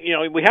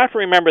 We have to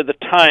remember the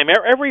time.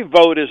 Every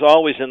vote is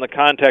always in the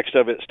context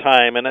of its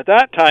time, and at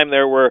that time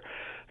there were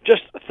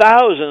just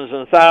thousands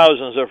and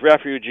thousands of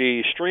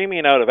refugees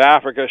streaming out of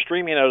Africa,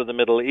 streaming out of the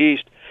Middle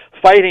East,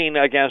 fighting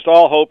against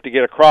all hope to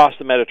get across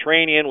the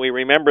Mediterranean. We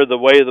remember the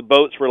way the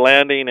boats were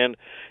landing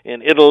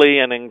in Italy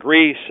and in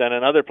Greece and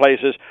in other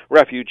places,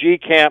 refugee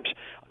camps.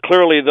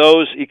 Clearly,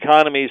 those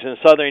economies in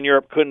Southern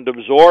Europe couldn't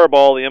absorb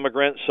all the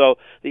immigrants, so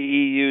the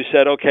EU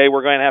said, okay,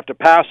 we're going to have to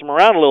pass them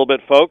around a little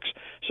bit, folks.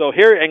 So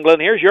here,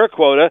 England, here's your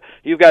quota.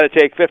 You've got to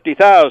take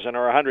 50,000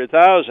 or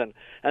 100,000.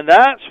 And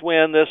that's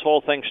when this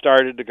whole thing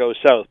started to go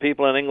south.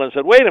 People in England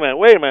said, wait a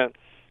minute.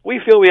 We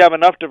feel we have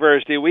enough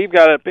diversity. We've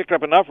got to pick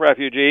up enough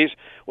refugees.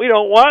 We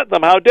don't want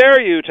them. How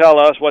dare you tell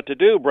us what to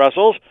do,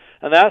 Brussels?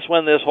 And that's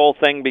when this whole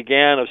thing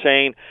began of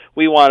saying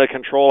we want to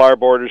control our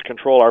borders,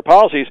 control our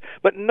policies.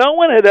 But no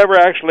one had ever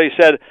actually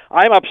said,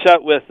 I'm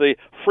upset with the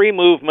free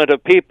movement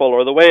of people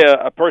or the way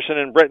a person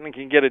in Britain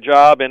can get a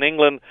job in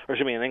England,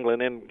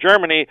 in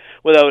Germany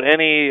without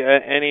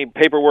any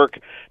paperwork.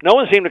 No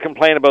one seemed to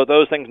complain about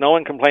those things. No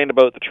one complained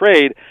about the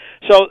trade.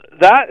 So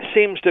that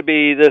seems to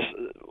be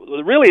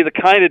really the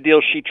kind of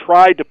deal she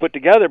tried to put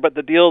together, but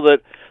the deal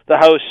that the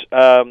House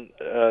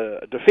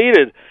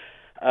defeated.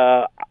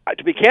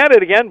 To be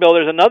candid again, Bill,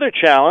 there's another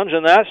challenge,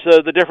 and that's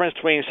the difference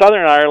between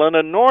Southern Ireland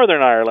and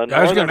Northern Ireland.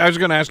 I was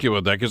going to ask you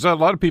about that, because a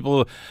lot of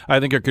people, I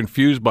think, are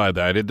confused by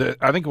that.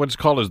 I think what's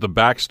called is the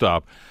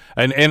backstop.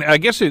 And I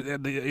guess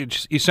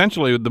it's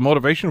essentially the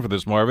motivation for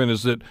this, Marvin,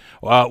 is that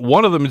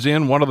one of them is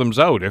in, one of them's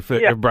out if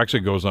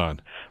Brexit goes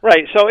on.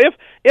 Right. So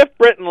if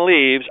Britain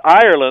leaves,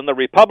 Ireland, the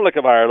Republic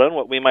of Ireland,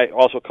 what we might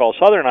also call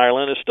Southern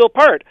Ireland, is still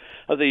part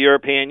of the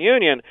European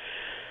Union.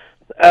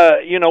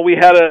 We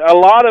had a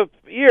lot of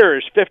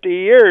years, 50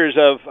 years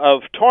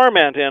of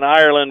torment in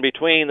Ireland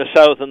between the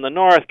South and the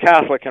North,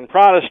 Catholic and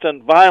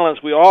Protestant, violence.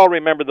 We all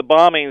remember the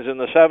bombings in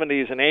the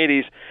 70s and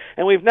 80s,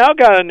 and we've now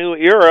got a new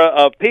era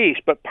of peace.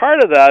 But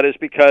part of that is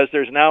because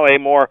there's now a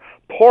more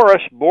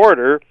porous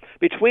border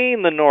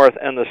between the North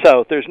and the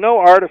South. There's no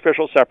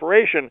artificial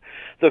separation.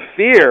 The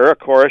fear, of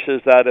course,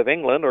 is that if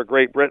England or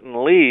Great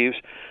Britain leaves,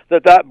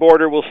 that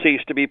border will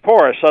cease to be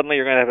porous. Suddenly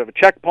you're going to have a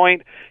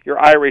checkpoint.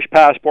 Your Irish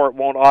passport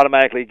won't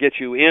automatically get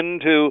you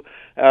into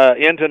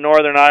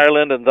Northern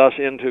Ireland and thus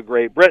into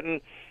Great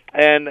Britain.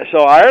 And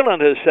so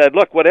Ireland has said,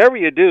 look, whatever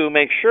you do,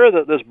 make sure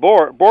that this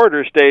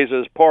border stays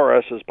as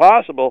porous as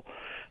possible.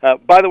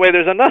 By the way,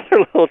 there's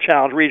another little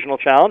challenge, regional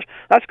challenge.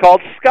 That's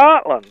called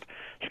Scotland.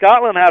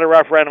 Scotland had a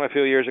referendum a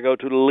few years ago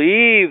to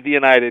leave the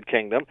United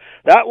Kingdom.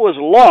 That was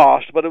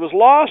lost, but it was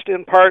lost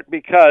in part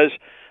because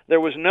there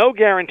was no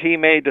guarantee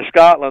made to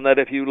Scotland that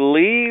if you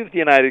leave the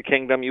United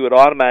Kingdom, you would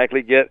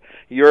automatically get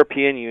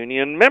European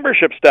Union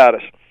membership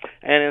status.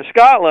 And in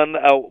Scotland,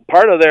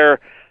 part of their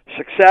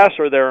success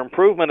or their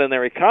improvement in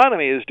their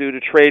economy is due to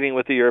trading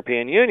with the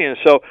European Union.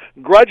 So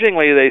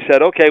grudgingly they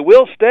said, okay,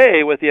 we'll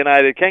stay with the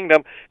United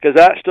Kingdom because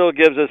that still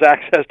gives us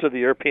access to the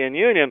European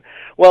Union.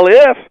 Well,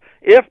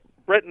 if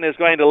Britain is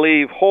going to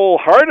leave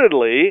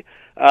wholeheartedly,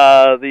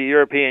 the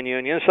European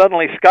Union.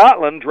 Suddenly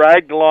Scotland,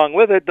 dragged along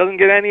with it, doesn't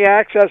get any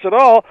access at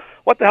all.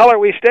 What the hell are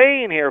we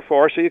staying here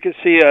for? So you could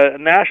see a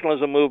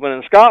nationalism movement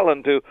in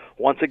Scotland to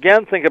once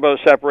again think about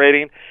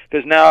separating,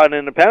 because now an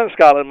independent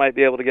Scotland might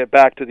be able to get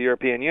back to the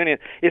European Union.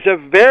 It's a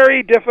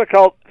very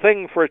difficult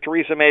thing for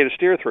Theresa May to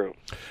steer through.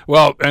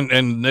 Well,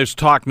 and there's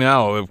talk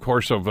now, of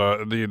course, of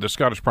the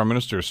Scottish Prime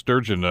Minister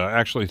Sturgeon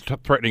actually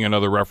threatening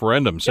another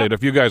referendum, saying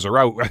if you guys are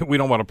out, we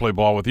don't want to play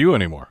ball with you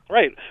anymore.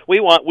 Right. We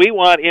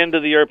want into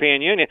the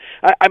European Union.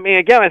 I mean,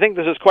 again, I think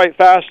this is quite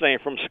fascinating.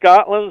 From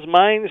Scotland's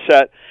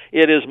mindset,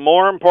 it is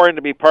more important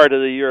to be part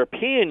of the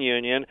European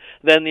Union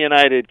than the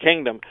United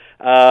Kingdom.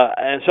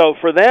 And so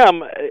for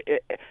them,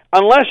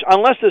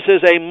 unless this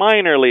is a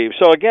minor leave.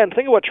 So again,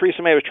 think of what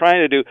Theresa May was trying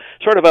to do,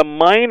 sort of a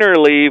minor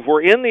leave.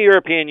 We're in the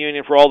European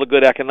Union for all the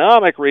good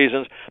economic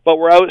reasons, but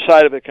we're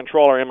outside of it,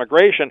 control our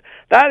immigration.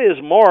 That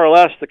is more or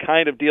less the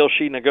kind of deal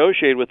she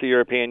negotiated with the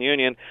European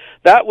Union.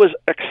 That was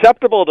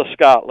acceptable to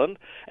Scotland,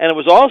 and it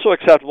was also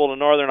acceptable to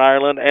Northern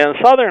Ireland and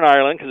Southern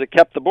Ireland because it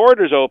kept the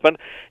borders open.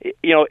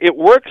 It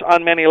works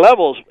on many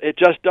levels. It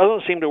just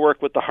doesn't seem to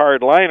work with the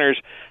hardliners.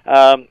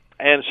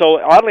 And so,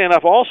 oddly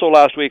enough, also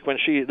last week when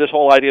this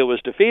whole idea was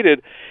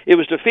defeated, it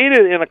was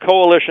defeated in a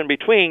coalition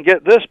between,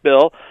 get this,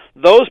 Bill,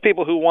 those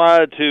people who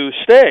wanted to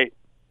stay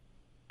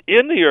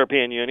in the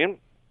European Union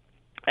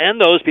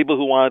and those people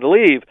who wanted to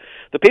leave.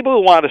 The people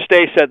who wanted to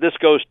stay said this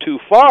goes too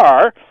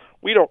far.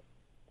 We don't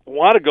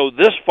want to go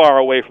this far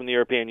away from the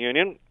European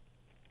Union.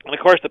 And, of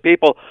course, the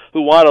people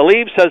who want to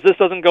leave says this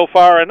doesn't go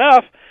far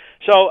enough.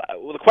 So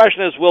the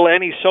question is, will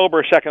any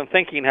sober second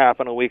thinking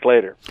happen a week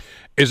later?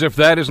 As if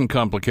that isn't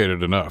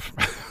complicated enough.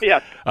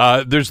 Yes.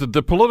 There's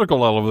the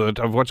political element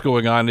of what's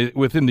going on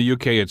within the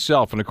UK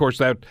itself. And, of course,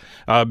 that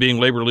being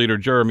Labour leader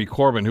Jeremy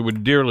Corbyn, who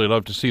would dearly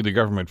love to see the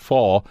government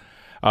fall.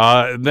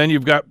 Then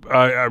you've got,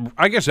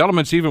 I guess,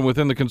 elements even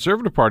within the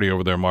Conservative Party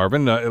over there,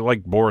 Marvin,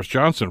 like Boris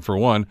Johnson, for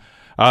one,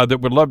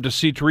 that would love to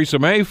see Theresa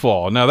May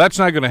fall. Now, that's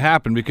not going to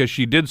happen because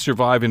she did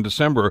survive in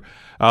December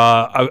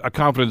a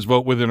confidence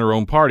vote within her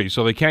own party,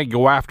 so they can't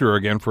go after her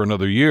again for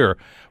another year.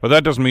 But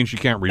that doesn't mean she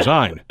can't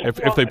resign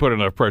if they put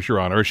enough pressure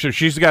on her.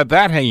 She's got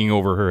that hanging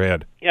over her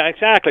head. Yeah,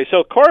 exactly.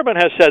 So Corbyn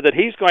has said that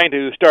he's going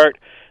to start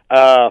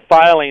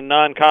filing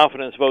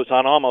non-confidence votes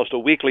on almost a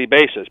weekly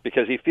basis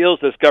because he feels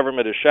this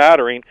government is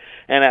shattering,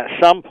 and at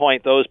some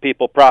point those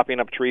people propping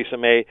up Theresa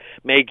May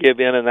give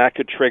in, and that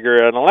could trigger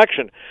an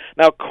election.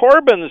 Now,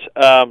 Corbyn's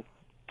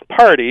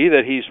party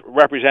that he's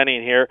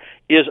representing here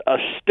is a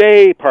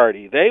stay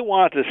party. They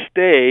want to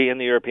stay in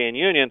the European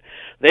Union.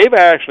 They've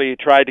actually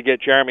tried to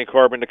get Jeremy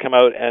Corbyn to come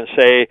out and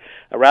say,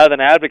 rather than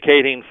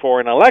advocating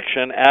for an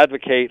election,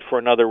 advocate for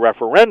another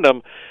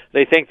referendum.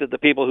 They think that the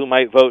people who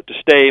might vote to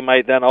stay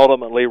might then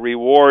ultimately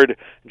reward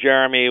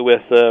Jeremy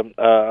with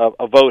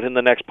a vote in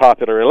the next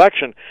popular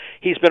election.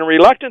 He's been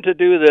reluctant to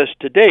do this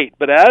to date,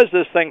 but as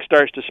this thing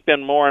starts to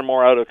spin more and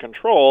more out of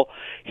control,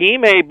 he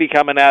may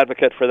become an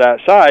advocate for that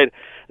side.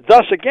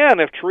 Thus,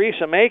 again, if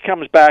Theresa May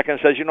comes back and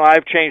says,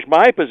 I've changed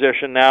my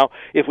position now,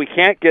 if we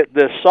can't get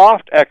this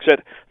soft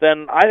exit,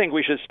 then I think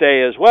we should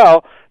stay as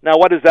well. Now,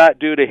 what does that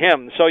do to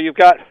him? So you've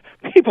got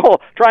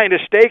people trying to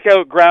stake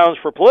out grounds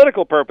for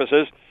political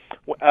purposes,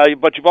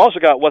 but you've also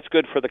got what's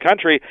good for the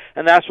country,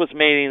 and that's what's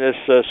making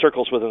this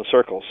circles within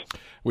circles.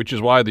 Which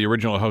is why the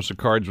original House of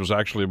Cards was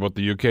actually about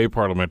the UK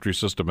parliamentary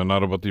system and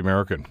not about the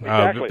American.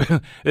 Exactly.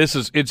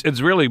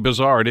 It's really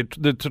bizarre.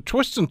 The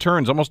twists and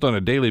turns almost on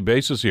a daily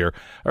basis here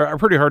are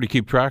pretty hard to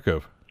keep track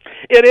of.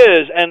 It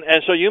is, and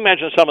so you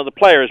mentioned some of the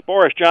players.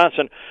 Boris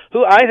Johnson,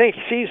 who I think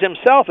sees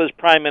himself as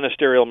prime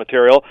ministerial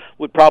material,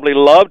 would probably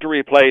love to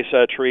replace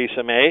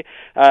Theresa May,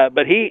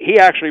 but he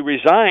actually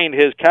resigned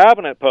his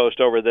cabinet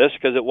post over this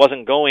because it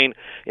wasn't going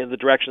in the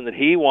direction that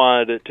he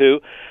wanted it to.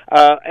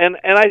 And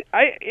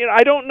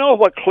I don't know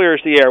what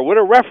clears the air. Would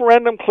a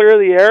referendum clear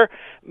the air?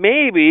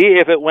 Maybe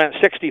if it went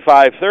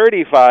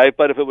 65-35,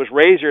 but if it was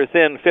razor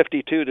thin,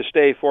 52 to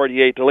stay,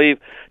 48 to leave,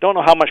 don't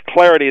know how much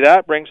clarity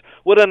that brings.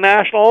 Would a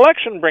national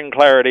election bring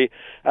clarity?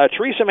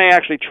 Theresa May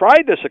actually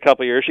tried this a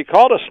couple of years. She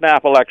called a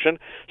snap election,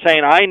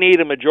 saying, I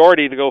need a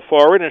majority to go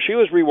forward, and she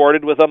was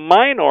rewarded with a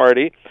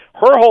minority.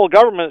 Her whole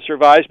government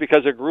survives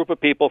because a group of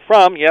people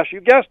from, yes,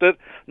 you guessed it,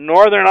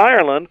 Northern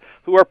Ireland,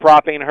 who are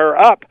propping her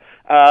up.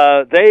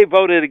 They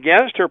voted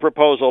against her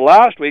proposal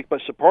last week, but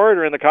supported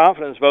her in the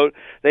confidence vote.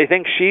 They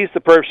think she's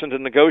the person to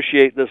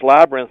negotiate this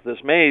labyrinth,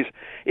 this maze.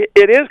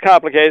 It is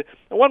complicated.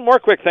 And one more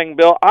quick thing,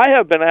 Bill. I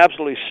have been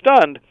absolutely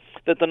stunned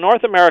that the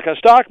North American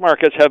stock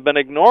markets have been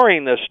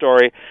ignoring this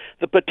story.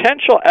 The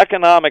potential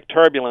economic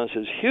turbulence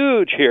is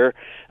huge here,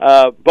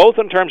 both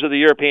in terms of the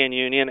European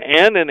Union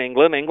and in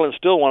England. England's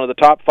still one of the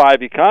top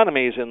 5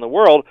 economies in the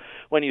world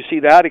when you see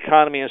that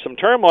economy in some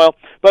turmoil.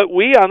 But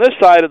we on this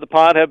side of the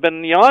pond have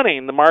been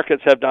yawning. The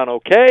markets have done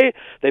okay.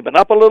 They've been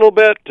up a little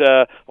bit.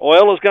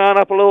 Oil has gone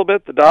up a little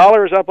bit. The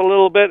dollar is up a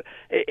little bit.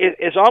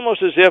 It's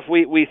almost as if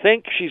we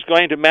think she's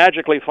going to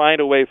magically find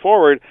a way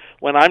forward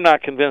when I'm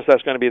not convinced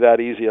that's going to be that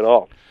easy at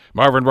all.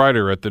 Marvin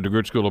Ryder at the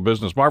DeGroote School of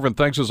Business. Marvin,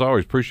 thanks as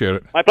always. Appreciate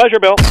it. My pleasure,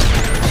 Bill.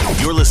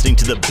 You're listening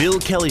to the Bill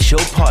Kelly Show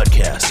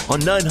podcast on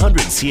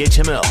 900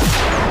 CHML.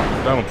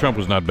 Donald Trump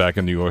was not back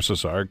in the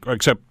USSR,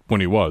 except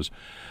when he was.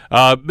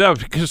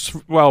 Because,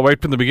 well,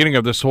 right from the beginning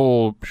of this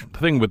whole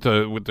thing with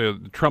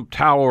the Trump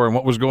Tower and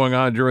what was going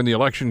on during the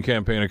election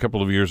campaign a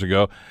couple of years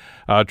ago,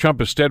 Trump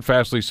has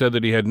steadfastly said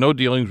that he had no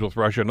dealings with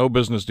Russia, no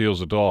business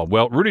deals at all.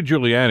 Well, Rudy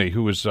Giuliani,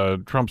 who is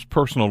Trump's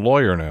personal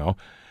lawyer now,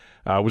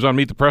 was on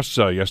Meet the Press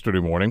yesterday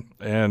morning,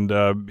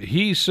 and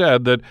he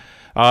said that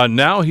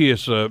now he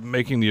is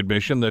making the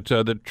admission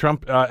that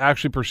Trump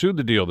actually pursued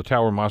the deal, the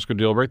Tower-Moscow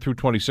deal, right through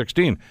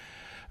 2016,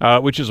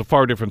 which is a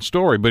far different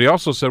story. But he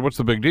also said, what's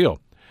the big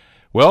deal?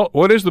 Well,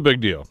 what is the big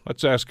deal?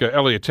 Let's ask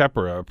Elliot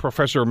Tepper, a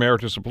Professor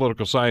Emeritus of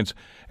Political Science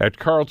at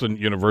Carleton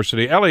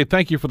University. Elliot,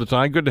 thank you for the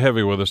time. Good to have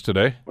you with us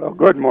today. Well,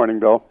 good morning,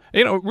 Bill.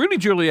 You know, Rudy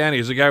Giuliani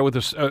is a guy with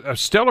a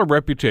stellar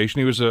reputation.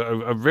 He was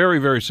a very,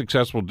 very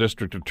successful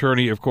district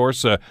attorney, of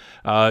course.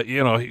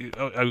 He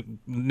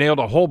nailed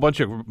a whole bunch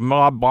of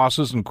mob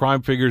bosses and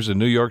crime figures in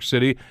New York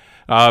City.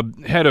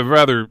 Had a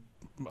rather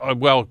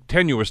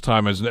tenuous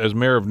time as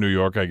mayor of New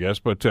York, I guess,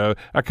 but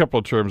a couple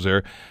of terms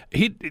there.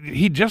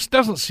 He just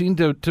doesn't seem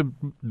to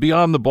be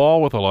on the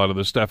ball with a lot of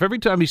this stuff. Every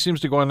time he seems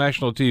to go on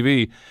national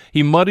TV,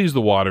 he muddies the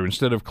water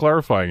instead of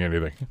clarifying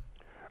anything.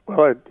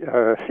 Well,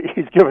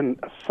 he's given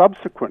a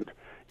subsequent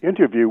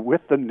interview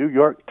with the New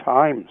York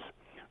Times,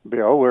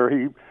 Bill, where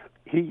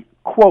he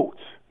quotes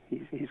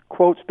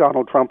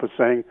Donald Trump as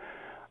saying,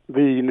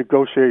 the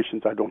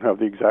negotiations, I don't have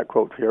the exact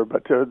quote here,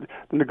 but the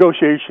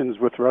negotiations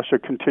with Russia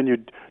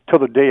continued till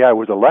the day I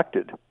was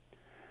elected,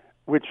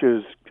 which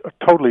is a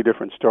totally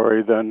different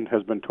story than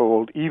has been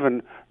told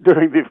even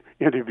during the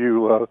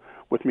interview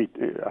with me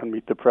on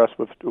Meet the Press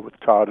with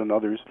Todd and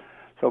others.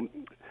 So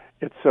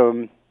it's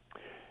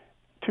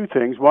two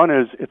things. One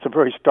is it's a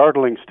very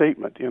startling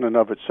statement in and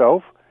of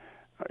itself.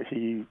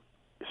 He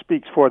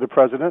speaks for the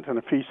president, and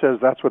if he says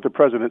that's what the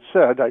president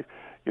said,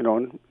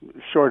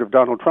 short of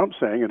Donald Trump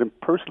saying it, and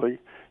personally,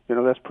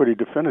 that's pretty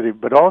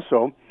definitive. But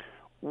also,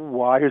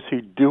 why is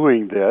he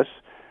doing this?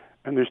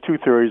 And there's two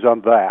theories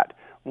on that.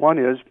 One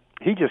is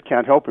he just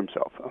can't help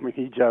himself. I mean,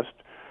 he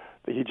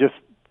just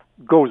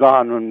goes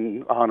on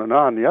and on and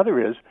on. The other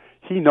is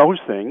he knows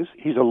things.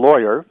 He's a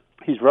lawyer.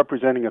 He's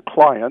representing a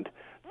client.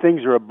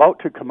 Things are about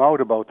to come out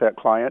about that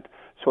client,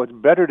 so it's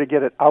better to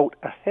get it out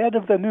ahead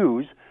of the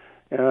news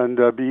and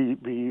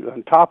be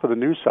on top of the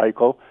news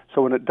cycle.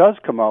 So when it does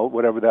come out,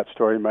 whatever that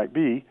story might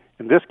be,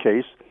 in this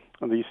case,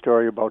 the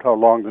story about how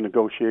long the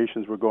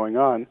negotiations were going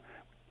on,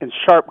 in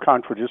sharp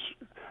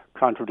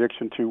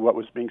contradiction to what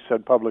was being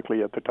said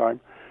publicly at the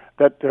time,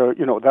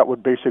 that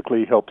would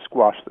basically help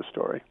squash the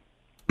story.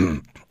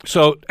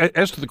 So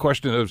as to the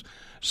question of,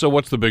 so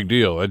what's the big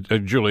deal?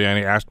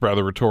 Giuliani asked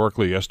rather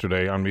rhetorically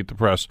yesterday on Meet the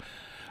Press.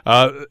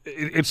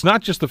 It's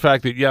not just the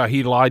fact that,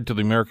 he lied to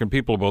the American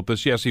people about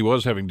this. Yes, he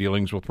was having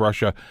dealings with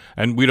Russia,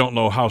 and we don't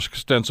know how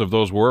extensive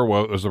those were.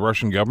 Well, it was the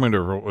Russian government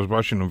or it was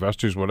Russian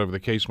investors, whatever the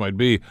case might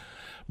be.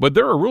 But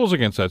there are rules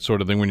against that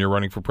sort of thing when you're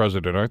running for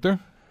president, aren't there?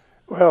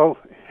 Well,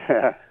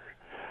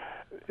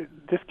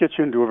 this gets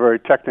you into a very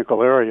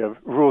technical area of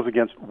rules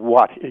against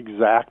what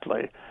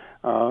exactly.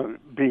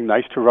 Being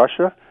nice to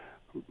Russia,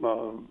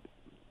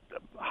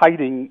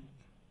 hiding.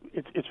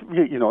 It's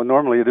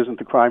normally it isn't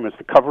the crime, it's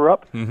the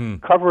cover-up.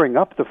 Mm-hmm. Covering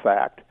up the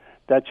fact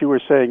that you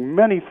were saying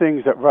many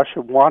things that Russia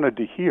wanted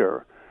to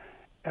hear,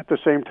 at the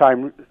same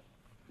time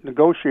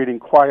negotiating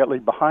quietly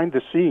behind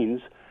the scenes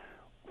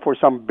for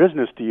some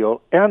business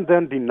deal, and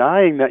then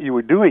denying that you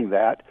were doing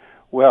that.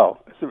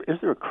 Well, is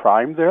there a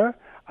crime there?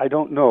 I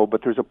don't know,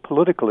 but there's a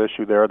political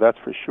issue there, that's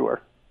for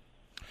sure.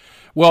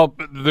 Well,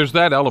 there's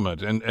that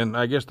element, and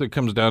I guess that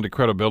comes down to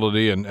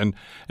credibility, and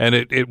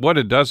it what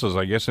it does is,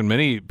 I guess, in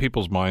many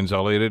people's minds,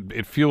 Elliot,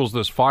 it fuels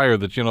this fire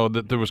that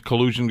that there was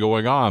collusion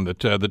going on,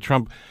 that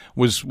Trump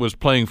was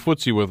playing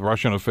footsie with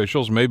Russian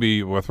officials,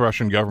 maybe with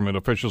Russian government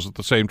officials at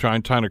the same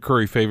time, trying to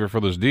curry favor for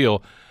this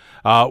deal,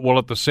 while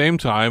at the same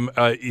time,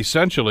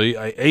 essentially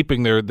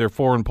aping their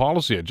foreign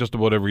policy at just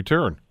about every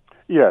turn.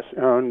 Yes,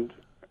 and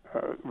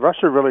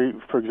Russia really,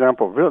 for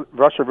example,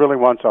 Russia really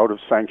wants out of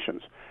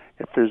sanctions.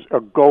 If there's a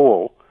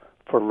goal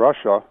for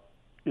Russia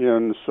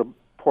in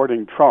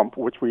supporting Trump,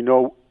 which we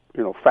know,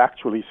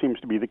 factually seems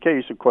to be the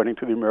case according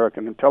to the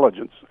American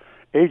intelligence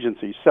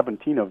agencies,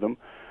 17 of them,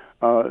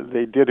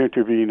 they did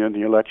intervene in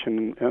the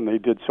election, and they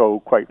did so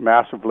quite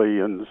massively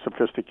in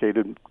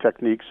sophisticated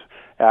techniques,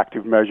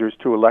 active measures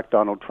to elect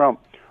Donald Trump.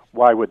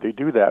 Why would they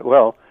do that?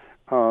 Well,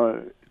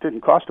 it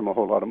didn't cost them a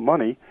whole lot of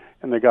money,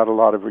 and they got a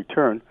lot of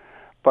return.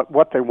 But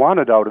what they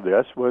wanted out of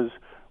this was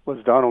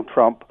Donald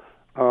Trump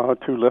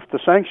to lift the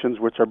sanctions,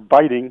 which are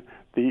biting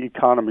the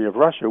economy of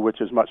Russia,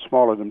 which is much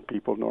smaller than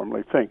people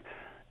normally think.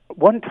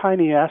 One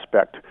tiny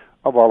aspect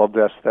of all of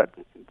this that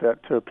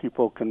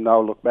people can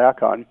now look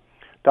back on,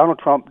 Donald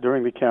Trump,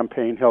 during the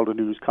campaign, held a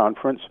news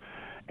conference,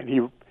 and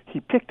he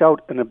picked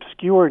out an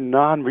obscure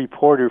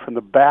non-reporter from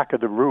the back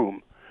of the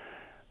room.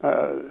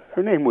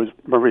 Her name was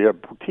Maria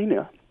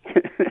Butina,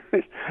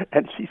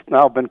 and she's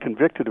now been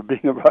convicted of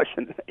being a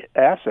Russian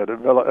asset,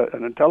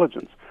 an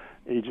intelligence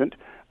agent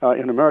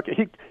in America.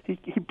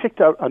 He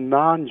picked out a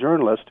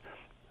non-journalist,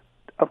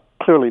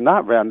 clearly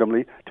not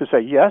randomly, to say,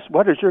 yes,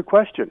 what is your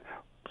question?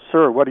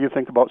 Sir, what do you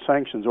think about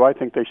sanctions? Oh, I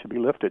think they should be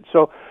lifted.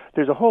 So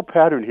there's a whole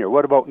pattern here.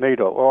 What about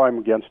NATO? Oh, I'm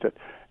against it.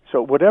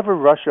 So whatever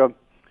Russia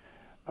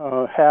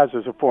has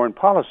as a foreign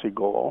policy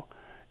goal,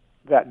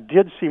 that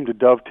did seem to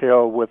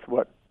dovetail with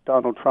what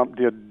Donald Trump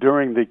did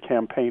during the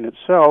campaign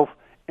itself,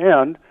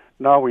 and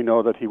now we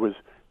know that he was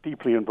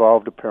deeply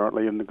involved,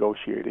 apparently, in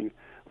negotiating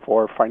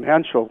for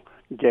financial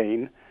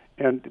gain,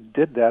 and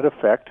did that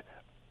affect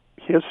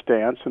his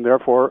stance and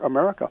therefore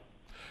America?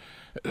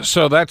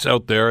 So that's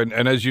out there,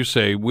 and as you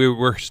say,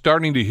 we're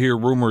starting to hear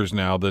rumors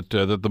now that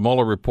the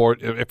Mueller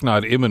report, if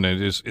not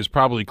imminent, is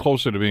probably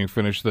closer to being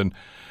finished than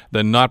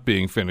not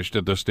being finished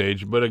at this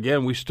stage. But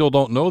again, we still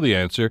don't know the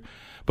answer.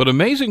 But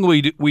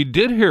amazingly, we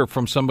did hear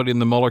from somebody in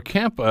the Mueller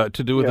camp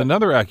to do with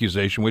another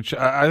accusation, which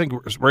I think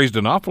raised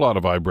an awful lot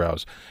of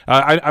eyebrows.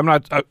 I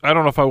don't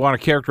know if I want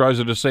to characterize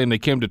it as saying they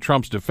came to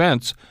Trump's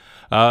defense,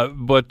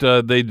 but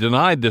they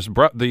denied the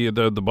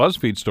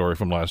Buzzfeed story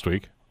from last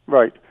week.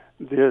 Right.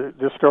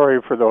 The story,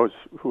 for those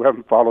who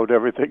haven't followed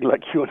everything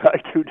like you and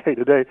I do day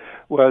to day,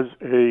 was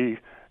a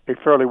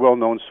fairly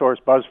well-known source,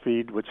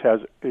 Buzzfeed, which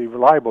has a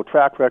reliable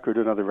track record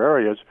in other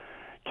areas,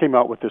 came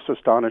out with this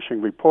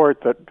astonishing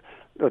report that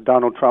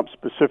Donald Trump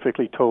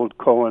specifically told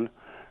Cohen,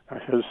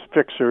 his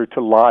fixer,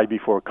 to lie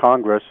before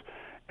Congress,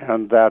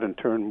 and that in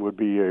turn would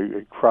be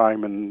a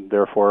crime, and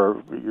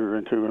therefore you're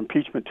into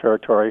impeachment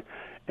territory.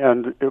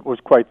 And it was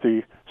quite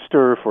the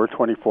stir for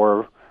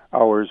 24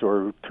 hours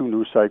or 2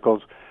 news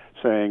cycles,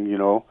 saying,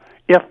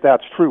 if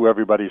that's true,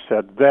 everybody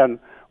said, then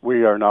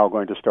we are now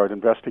going to start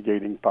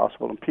investigating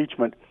possible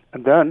impeachment.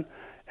 And then,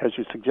 as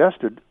you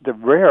suggested, the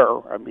rare,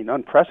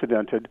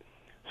 unprecedented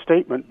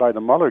statement by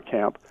the Mueller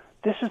camp,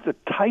 this is the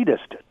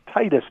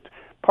tightest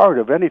part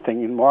of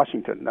anything in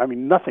Washington.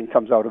 Nothing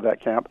comes out of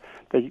that camp.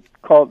 They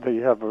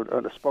have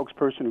a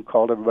spokesperson who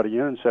called everybody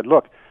in and said,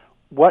 look,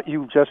 what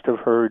you just have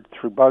heard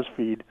through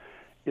BuzzFeed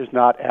is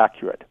not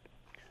accurate.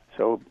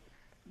 So,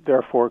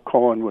 therefore,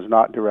 Cohen was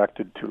not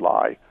directed to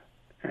lie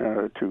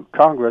to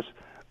Congress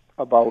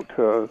about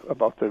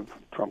the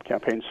Trump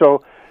campaign.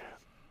 So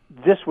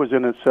this was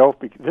in itself,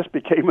 this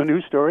became a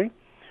news story,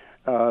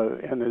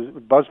 and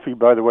BuzzFeed,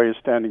 by the way, is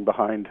standing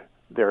behind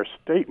their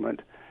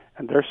statement,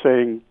 and they're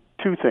saying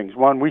 2 things.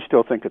 One, we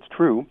still think it's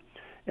true,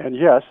 and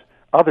yes,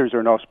 others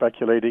are now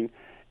speculating,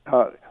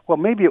 well,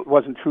 maybe it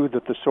wasn't true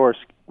that the source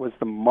was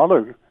the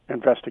Mueller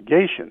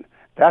investigation.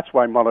 That's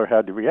why Mueller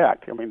had to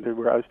react. There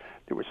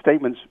were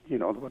statements,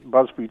 what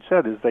BuzzFeed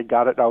said is they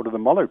got it out of the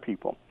Mueller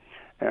people.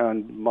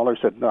 And Mueller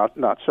said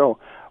not so.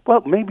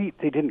 Well, maybe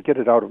they didn't get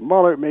it out of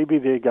Mueller. Maybe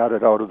they got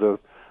it out of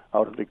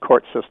the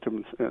court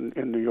systems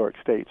in New York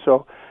State.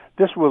 So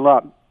this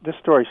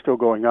story is still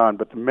going on,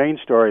 but the main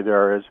story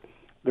there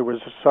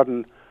was a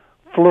sudden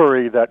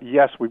flurry that,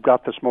 yes, we've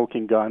got the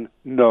smoking gun.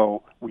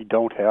 No, we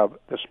don't have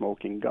the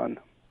smoking gun.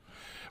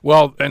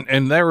 Well,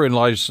 and therein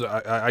lies,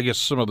 I guess,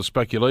 some of the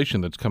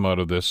speculation that's come out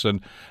of this.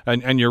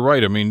 And you're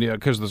right.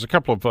 Because there's a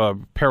couple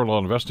of parallel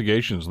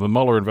investigations, the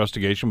Mueller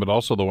investigation, but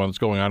also the one that's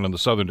going on in the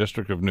Southern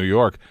District of New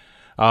York.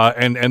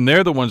 And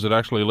they're the ones that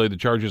actually laid the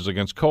charges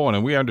against Cohen.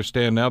 And we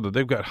understand now that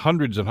they've got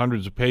hundreds and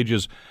hundreds of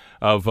pages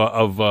of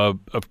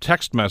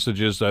text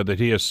messages that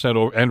he has sent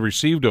and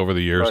received over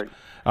the years. Right.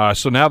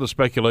 So now the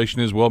speculation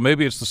is, well,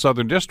 maybe it's the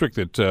Southern District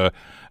that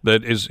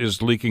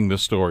is leaking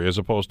this story as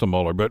opposed to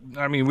Mueller. But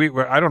I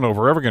don't know if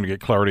we're ever going to get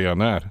clarity on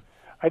that.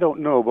 I don't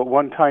know, but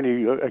one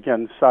tiny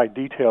side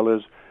detail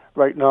is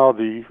right now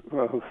the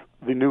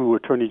new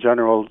Attorney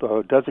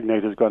General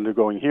designate is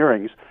undergoing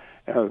hearings.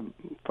 A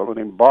fellow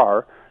named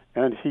Barr,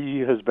 and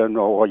he has been,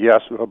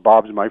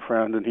 Bob's my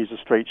friend, and he's a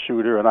straight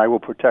shooter, and I will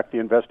protect the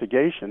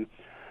investigation.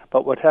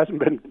 But what hasn't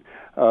been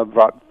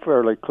brought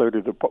fairly clear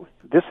to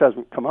this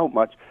hasn't come out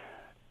much.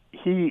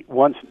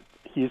 Once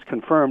he's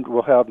confirmed,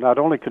 will have not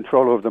only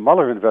control over the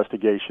Mueller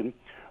investigation,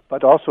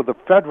 but also the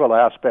federal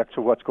aspects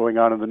of what's going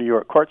on in the New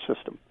York court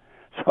system.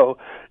 So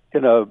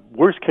in a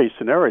worst-case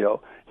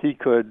scenario, he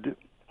could,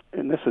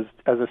 and this is,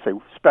 as I say,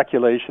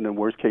 speculation and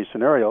worst-case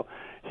scenario,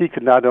 he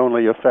could not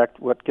only affect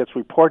what gets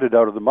reported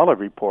out of the Mueller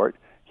report,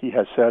 he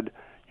has said,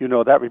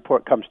 that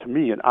report comes to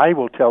me, and I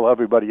will tell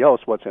everybody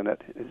else what's in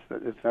it.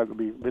 It's not going to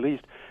be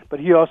released. But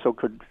he also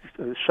could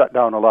shut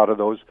down a lot of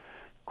those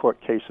court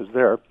cases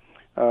there.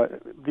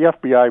 The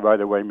FBI, by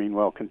the way,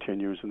 meanwhile,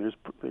 continues, and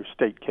there's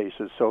state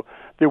cases. So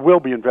there will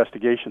be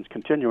investigations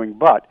continuing,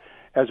 but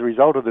as a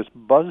result of this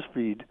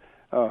BuzzFeed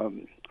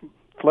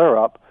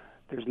flare-up,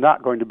 there's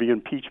not going to be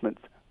impeachment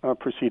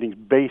proceedings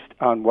based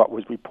on what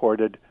was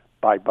reported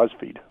by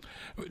BuzzFeed.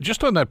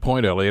 Just on that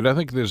point, Elliot, I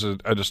think there's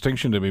a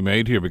distinction to be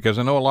made here, because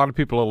I know a lot of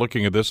people are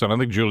looking at this, and I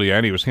think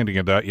Giuliani was hinting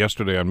at that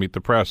yesterday on Meet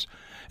the Press,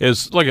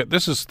 look,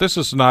 this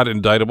is not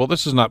indictable,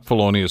 this is not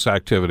felonious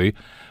activity,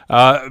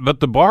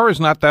 but the bar is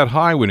not that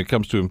high when it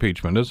comes to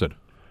impeachment, is it?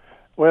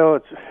 Well,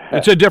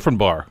 it's a different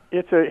bar.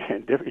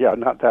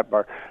 Not that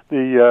bar.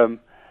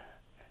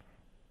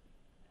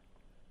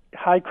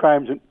 high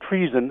crimes and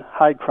treason,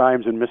 high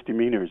crimes and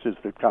misdemeanors is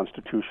the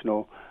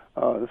constitutional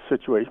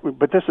situation.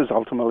 But this is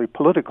ultimately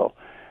political.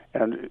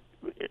 And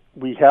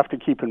we have to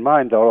keep in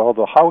mind, though,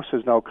 the House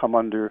has now come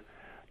under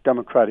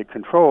Democratic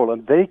control,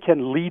 and they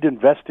can lead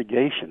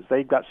investigations.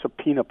 They've got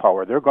subpoena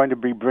power. They're going to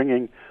be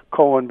bringing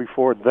Cohen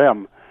before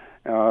them.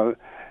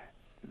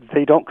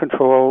 They don't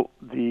control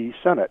the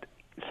Senate.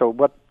 So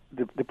what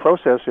the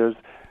process is,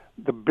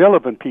 the bill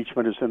of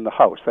impeachment is in the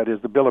House. That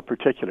is, the bill of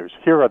particulars.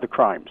 Here are the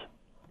crimes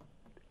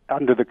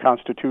under the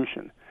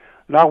Constitution.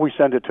 Now we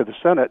send it to the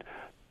Senate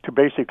to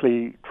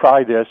basically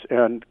try this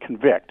and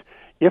convict.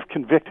 If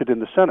convicted in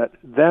the Senate,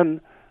 then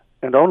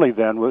and only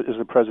then is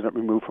the president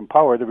removed from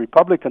power. The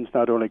Republicans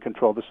not only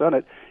control the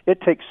Senate,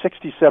 it takes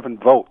 67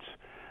 votes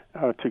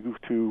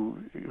to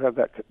have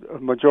that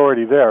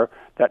majority there,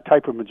 that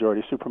type of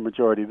majority,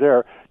 supermajority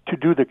there, to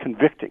do the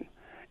convicting.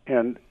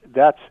 And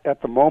that's,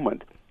 at the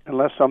moment,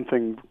 unless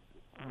something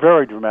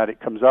very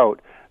dramatic comes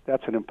out,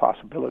 that's an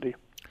impossibility.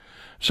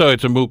 So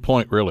it's a moot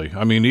point, really.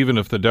 I mean, even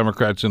if the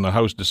Democrats in the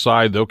House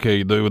decide,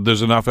 okay,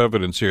 there's enough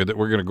evidence here that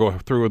we're going to go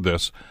through with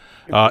this,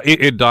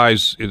 it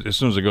dies as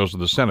soon as it goes to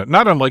the Senate,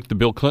 not unlike the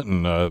Bill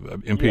Clinton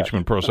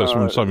impeachment process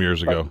from some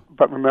years ago.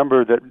 But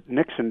remember that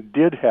Nixon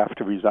did have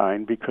to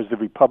resign because the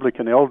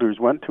Republican elders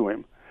went to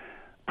him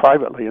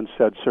privately and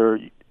said, "Sir,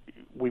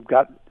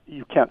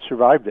 you can't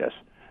survive this.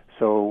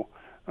 So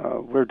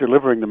we're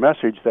delivering the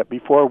message that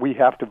before we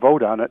have to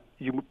vote on it,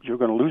 you're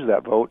going to lose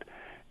that vote."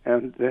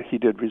 And he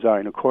did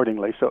resign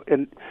accordingly. So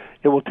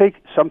it will take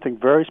something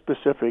very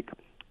specific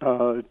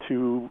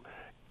to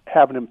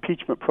have an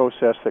impeachment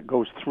process that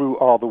goes through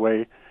all the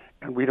way,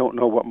 and we don't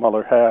know what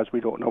Mueller has. We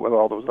don't know what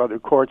all those other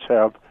courts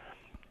have.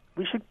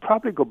 We should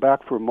probably go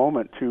back for a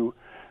moment to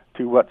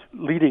what's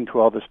leading to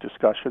all this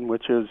discussion,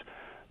 which is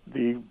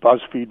the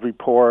Buzzfeed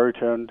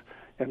report and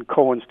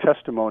Cohen's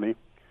testimony.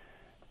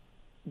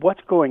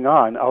 What's going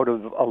on out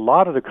of a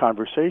lot of the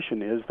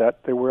conversation is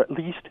that there were at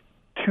least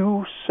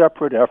two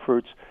separate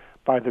efforts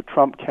by the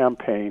Trump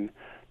campaign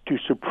to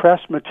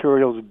suppress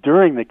materials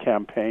during the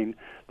campaign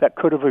that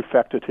could have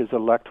affected his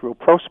electoral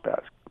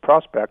prospects.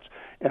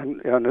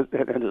 And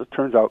it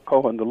turns out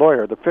Cohen, the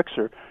lawyer, the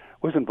fixer,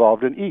 was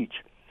involved in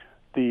each.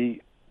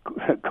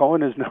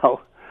 Cohen is now,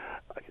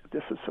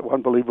 this is so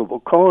unbelievable,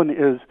 Cohen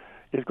is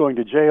going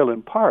to jail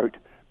in part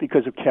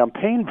because of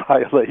campaign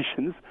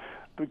violations,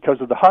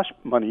 because of the hush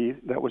money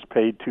that was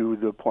paid to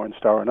the porn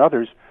star and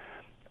others.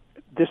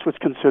 This was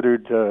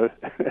considered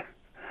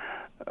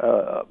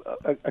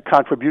a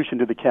contribution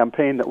to the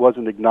campaign that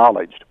wasn't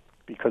acknowledged,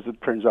 because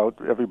it turns out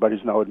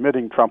everybody's now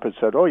admitting Trump has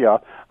said, "Oh yeah,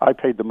 I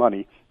paid the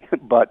money,"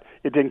 but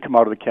it didn't come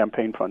out of the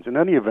campaign funds. In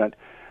any event,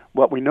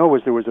 what we know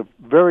is there was a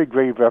very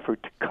grave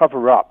effort to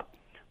cover up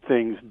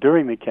things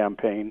during the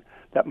campaign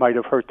that might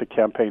have hurt the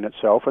campaign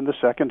itself. And the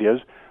second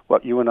is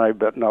what you and I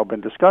have now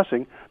been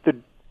discussing, the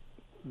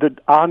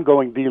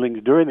ongoing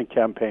dealings during the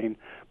campaign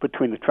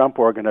between the Trump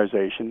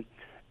organization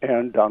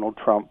and Donald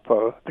Trump,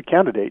 the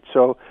candidate.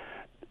 So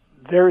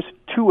there's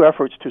two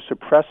efforts to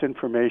suppress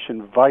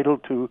information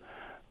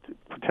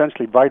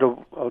potentially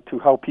vital to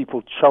how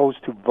people chose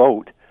to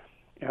vote,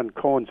 and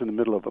Cohen's in the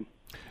middle of them.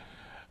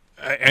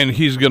 And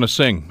he's going to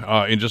sing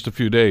in just a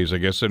few days, I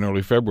guess in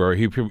early February.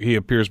 He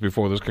appears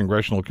before this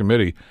congressional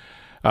committee.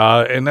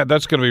 And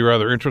that's going to be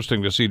rather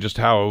interesting to see just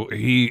how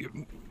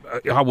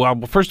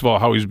first of all,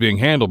 how he's being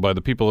handled by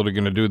the people that are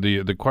going to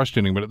do the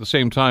questioning, but at the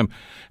same time,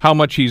 how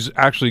much he's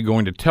actually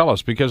going to tell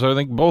us, because I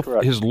think both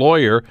Correct. his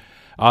lawyer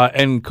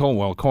and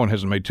Cohen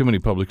hasn't made too many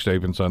public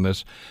statements on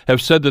this,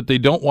 have said that they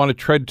don't want to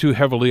tread too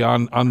heavily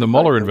on the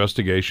Mueller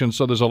investigation,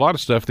 so there's a lot of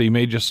stuff that he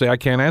may just say, I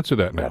can't answer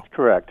that now. That's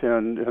correct,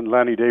 and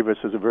Lanny Davis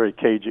is a very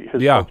cagey,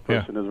 his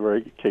spokesperson is a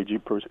very cagey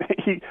person,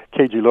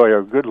 cagey lawyer,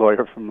 a good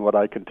lawyer from what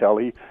I can tell.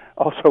 He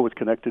also was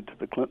connected to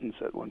the Clintons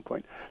at one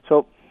point.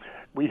 So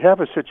we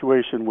have a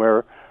situation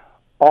where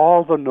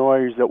all the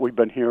noise that we've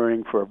been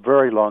hearing for a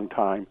very long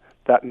time,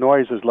 that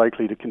noise is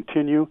likely to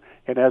continue,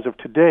 and as of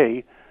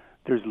today,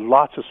 there's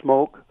lots of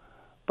smoke,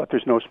 but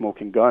there's no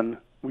smoking gun.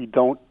 We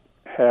don't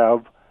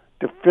have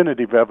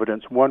definitive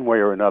evidence one way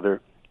or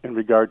another in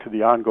regard to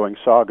the ongoing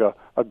saga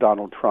of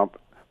Donald Trump,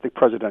 the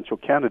presidential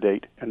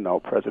candidate and now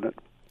president.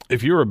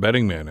 If you're a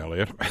betting man,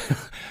 Elliot,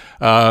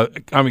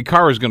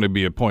 Carr is going to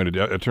be appointed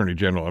Attorney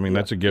General. I mean,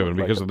 that's a given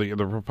because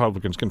the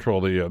Republicans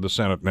control the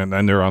Senate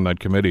and they're on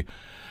that committee.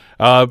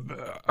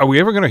 Are we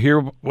ever going to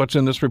hear what's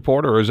in this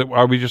report, or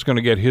are we just going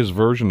to get his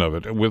version of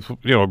it with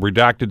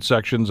redacted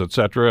sections, et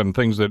cetera, and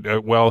things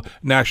that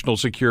national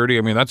security?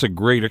 I mean, that's a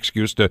great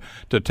excuse to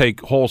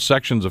take whole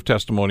sections of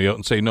testimony out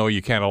and say, no,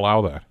 you can't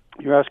allow that.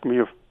 You ask me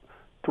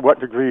to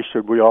what degree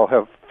should we all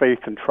have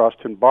faith and trust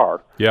in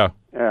Barr? Yeah,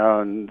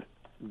 and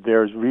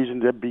there's reason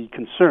to be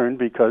concerned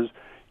because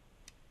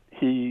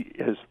he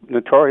is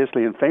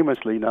notoriously and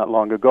famously not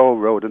long ago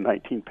wrote a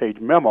 19-page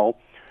memo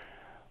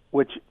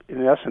which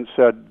in essence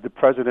said the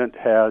president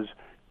has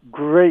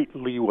great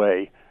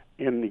leeway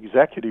in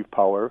executive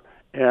power,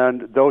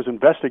 and those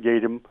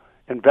investigating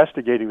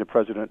the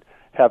president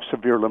have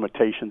severe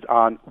limitations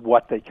on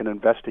what they can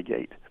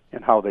investigate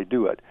and how they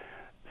do it.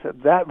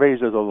 that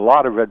raises a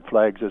lot of red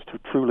flags as to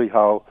truly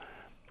how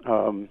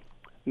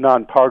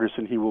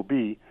nonpartisan he will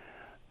be.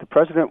 The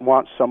president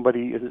wants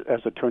somebody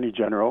as Attorney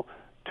General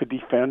to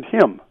defend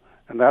him,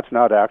 and that's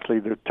not actually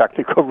the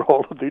technical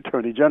role of the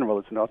Attorney General.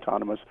 It's an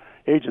autonomous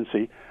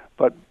agency,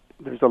 but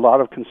there's a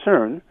lot of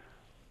concern.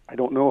 I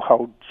don't know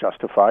how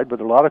justified,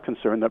 but a lot of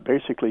concern that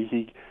basically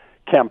he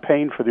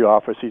campaigned for the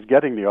office, he's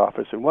getting the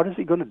office, and what is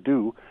he going to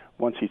do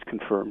once he's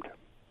confirmed?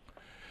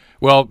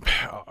 Well,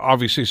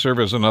 obviously serve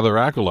as another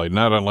acolyte,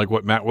 not unlike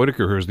what Matt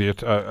Whitaker, who's the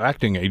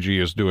acting AG,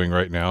 is doing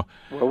right now.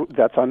 Well,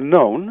 that's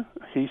unknown.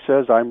 He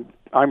says,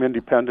 I'm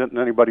independent, and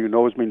anybody who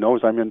knows me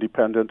knows I'm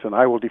independent, and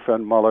I will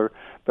defend Mueller.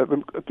 But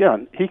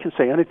again, he can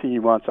say anything he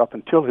wants up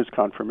until his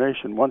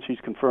confirmation. Once he's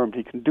confirmed,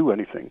 he can do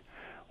anything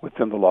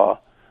within the law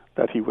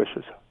that he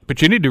wishes.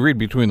 But you need to read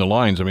between the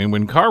lines. I mean,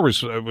 when Carr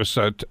was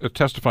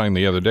testifying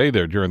the other day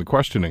there during the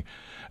questioning,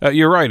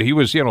 you're right. He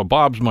was,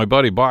 Bob's my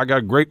buddy. Bob, I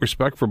got great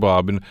respect for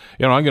Bob, and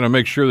I'm going to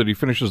make sure that he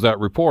finishes that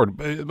report.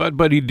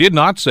 But he did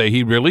not say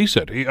he'd release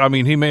it.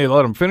 He may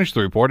let him finish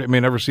the report. It may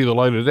never see the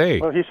light of day.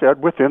 Well, he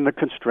said within the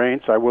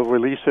constraints, I will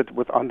release it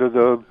under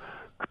the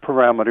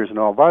parameters and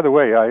all. By the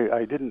way,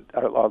 I didn't,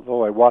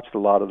 although I watched a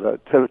lot of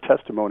that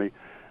testimony.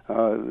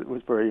 It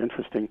was very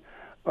interesting.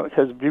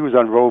 His views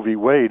on Roe v.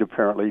 Wade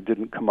apparently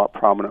didn't come up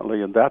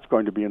prominently, and that's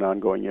going to be an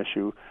ongoing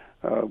issue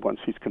once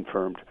he's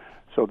confirmed.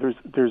 So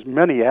there's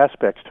many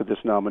aspects to this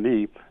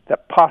nominee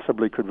that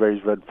possibly could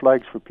raise red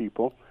flags for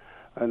people.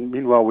 And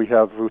meanwhile, we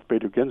have Ruth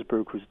Bader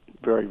Ginsburg, who's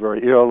very,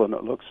 very ill, and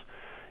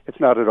it's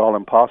not at all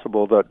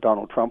impossible that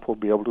Donald Trump will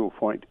be able to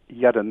appoint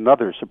yet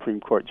another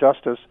Supreme Court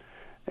justice,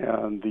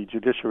 and the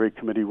Judiciary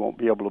Committee won't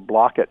be able to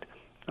block it,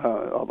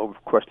 although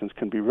questions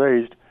can be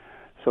raised,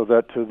 so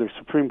that the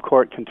Supreme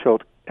Court can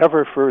tilt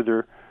ever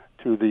further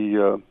to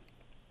the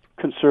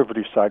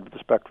conservative side of the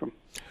spectrum.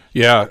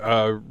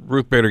 Yeah,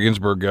 Ruth Bader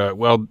Ginsburg.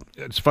 Well,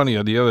 it's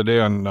funny. The other day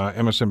on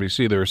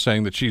MSNBC, they were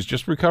saying that she's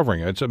just recovering.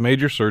 It's a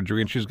major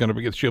surgery, and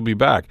she'll be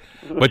back.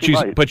 But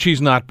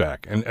she's not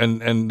back,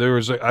 and there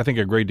is, I think,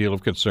 a great deal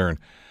of concern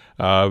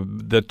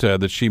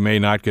that she may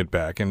not get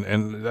back.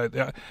 And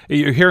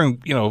you're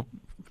hearing,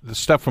 the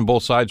stuff from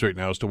both sides right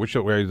now as to which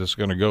way this is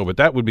going to go. But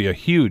that would be a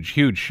huge,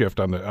 huge shift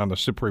on the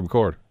Supreme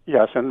Court.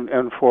 Yes,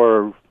 and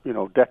for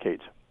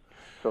decades.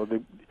 So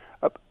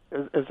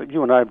as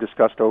you and I have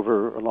discussed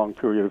over a long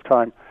period of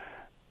time,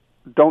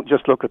 don't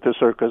just look at the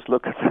circus,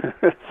 look at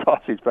the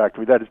sausage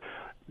factory. That is,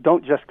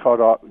 don't just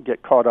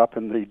get caught up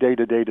in the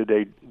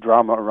day-to-day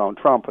drama around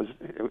Trump,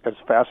 as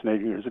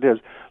fascinating as it is.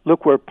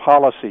 Look where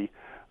policy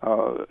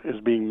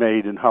is being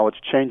made and how it's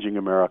changing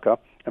America.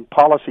 And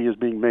policy is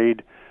being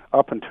made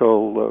up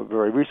until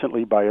very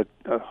recently by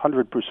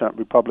 100%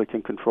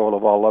 Republican control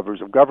of all levers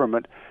of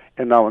government,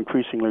 and now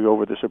increasingly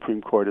over the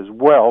Supreme Court as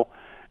well.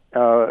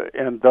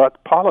 And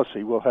that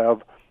policy will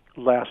have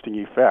lasting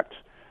effects.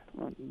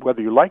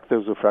 Whether you like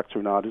those effects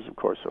or not is, of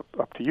course,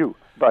 up to you,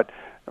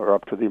 or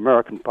up to the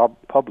American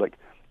public.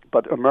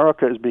 But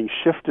America is being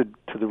shifted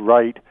to the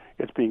right.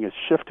 It's being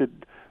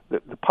shifted, the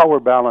power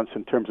balance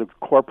in terms of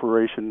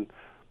corporation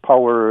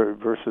power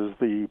versus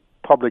the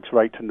public's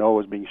right to know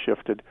is being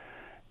shifted.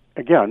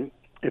 Again,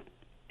 if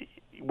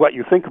what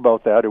you think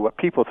about that or what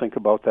people think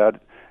about that,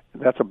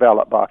 that's a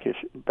ballot box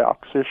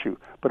issue.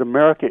 But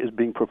America is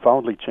being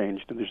profoundly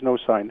changed, and there's no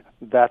sign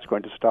that's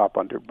going to stop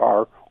under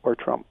Barr or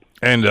Trump.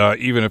 And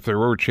even if there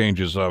were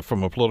changes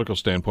from a political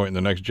standpoint in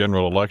the next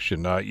general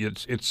election,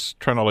 it's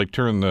trying to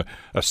turn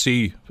a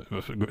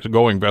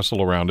sea-going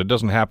vessel around. It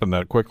doesn't happen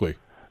that quickly.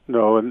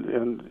 No,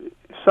 and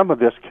some of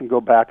this can go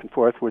back and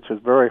forth, which is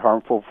very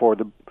harmful for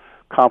the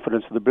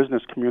confidence of the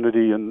business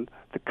community and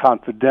the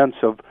confidence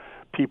of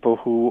people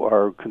who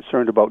are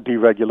concerned about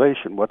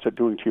deregulation. What's it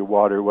doing to your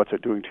water? What's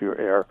it doing to your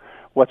air?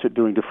 What's it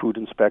doing to food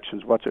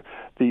inspections?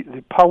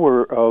 The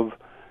power of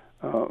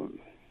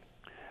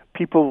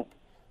people?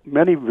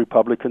 Many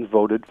Republicans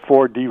voted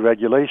for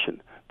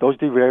deregulation. Those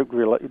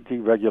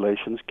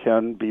deregulations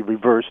can be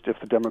reversed if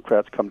the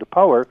Democrats come to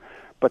power.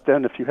 But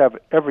then, if you have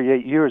every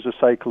 8 years a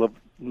cycle of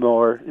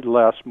more,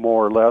 less,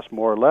 more, less,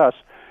 more, less,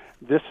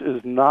 this is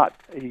not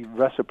a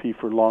recipe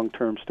for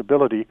long-term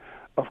stability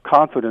of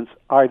confidence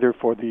either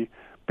for the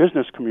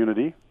business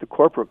community, the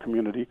corporate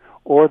community,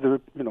 or the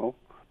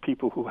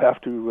people who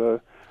have to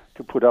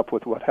put up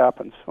with what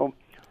happens. So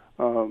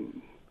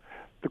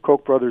the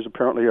Koch brothers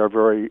apparently are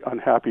very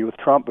unhappy with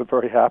Trump, but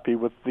very happy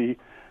with the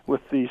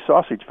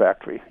sausage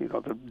factory.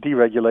 The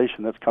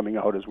deregulation that's coming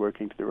out is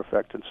working to their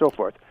effect, and so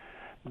forth.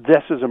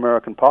 This is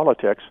American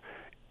politics,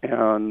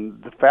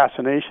 and the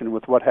fascination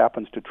with what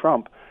happens to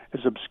Trump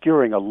is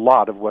obscuring a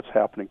lot of what's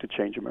happening to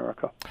change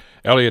America.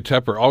 Elliot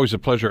Tepper, always a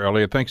pleasure,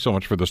 Elliot. Thanks so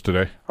much for this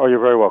today. Oh, you're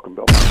very welcome,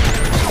 Bill.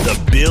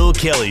 The Bill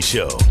Kelly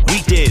Show,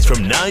 weekdays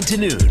from 9 to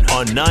noon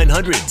on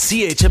 900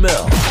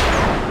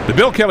 CHML. The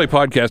Bill Kelly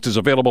Podcast is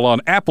available on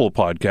Apple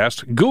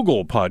Podcast,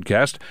 Google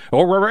Podcast,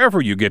 or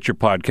wherever you get your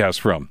podcasts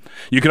from.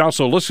 You can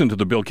also listen to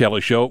The Bill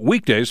Kelly Show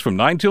weekdays from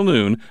 9 till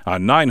noon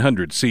on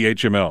 900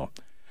 CHML.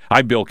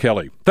 I'm Bill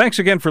Kelly. Thanks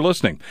again for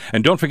listening.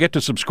 And don't forget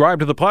to subscribe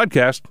to the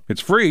podcast. It's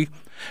free.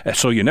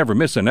 so you never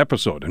miss an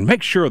episode. And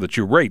make sure that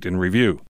you rate and review.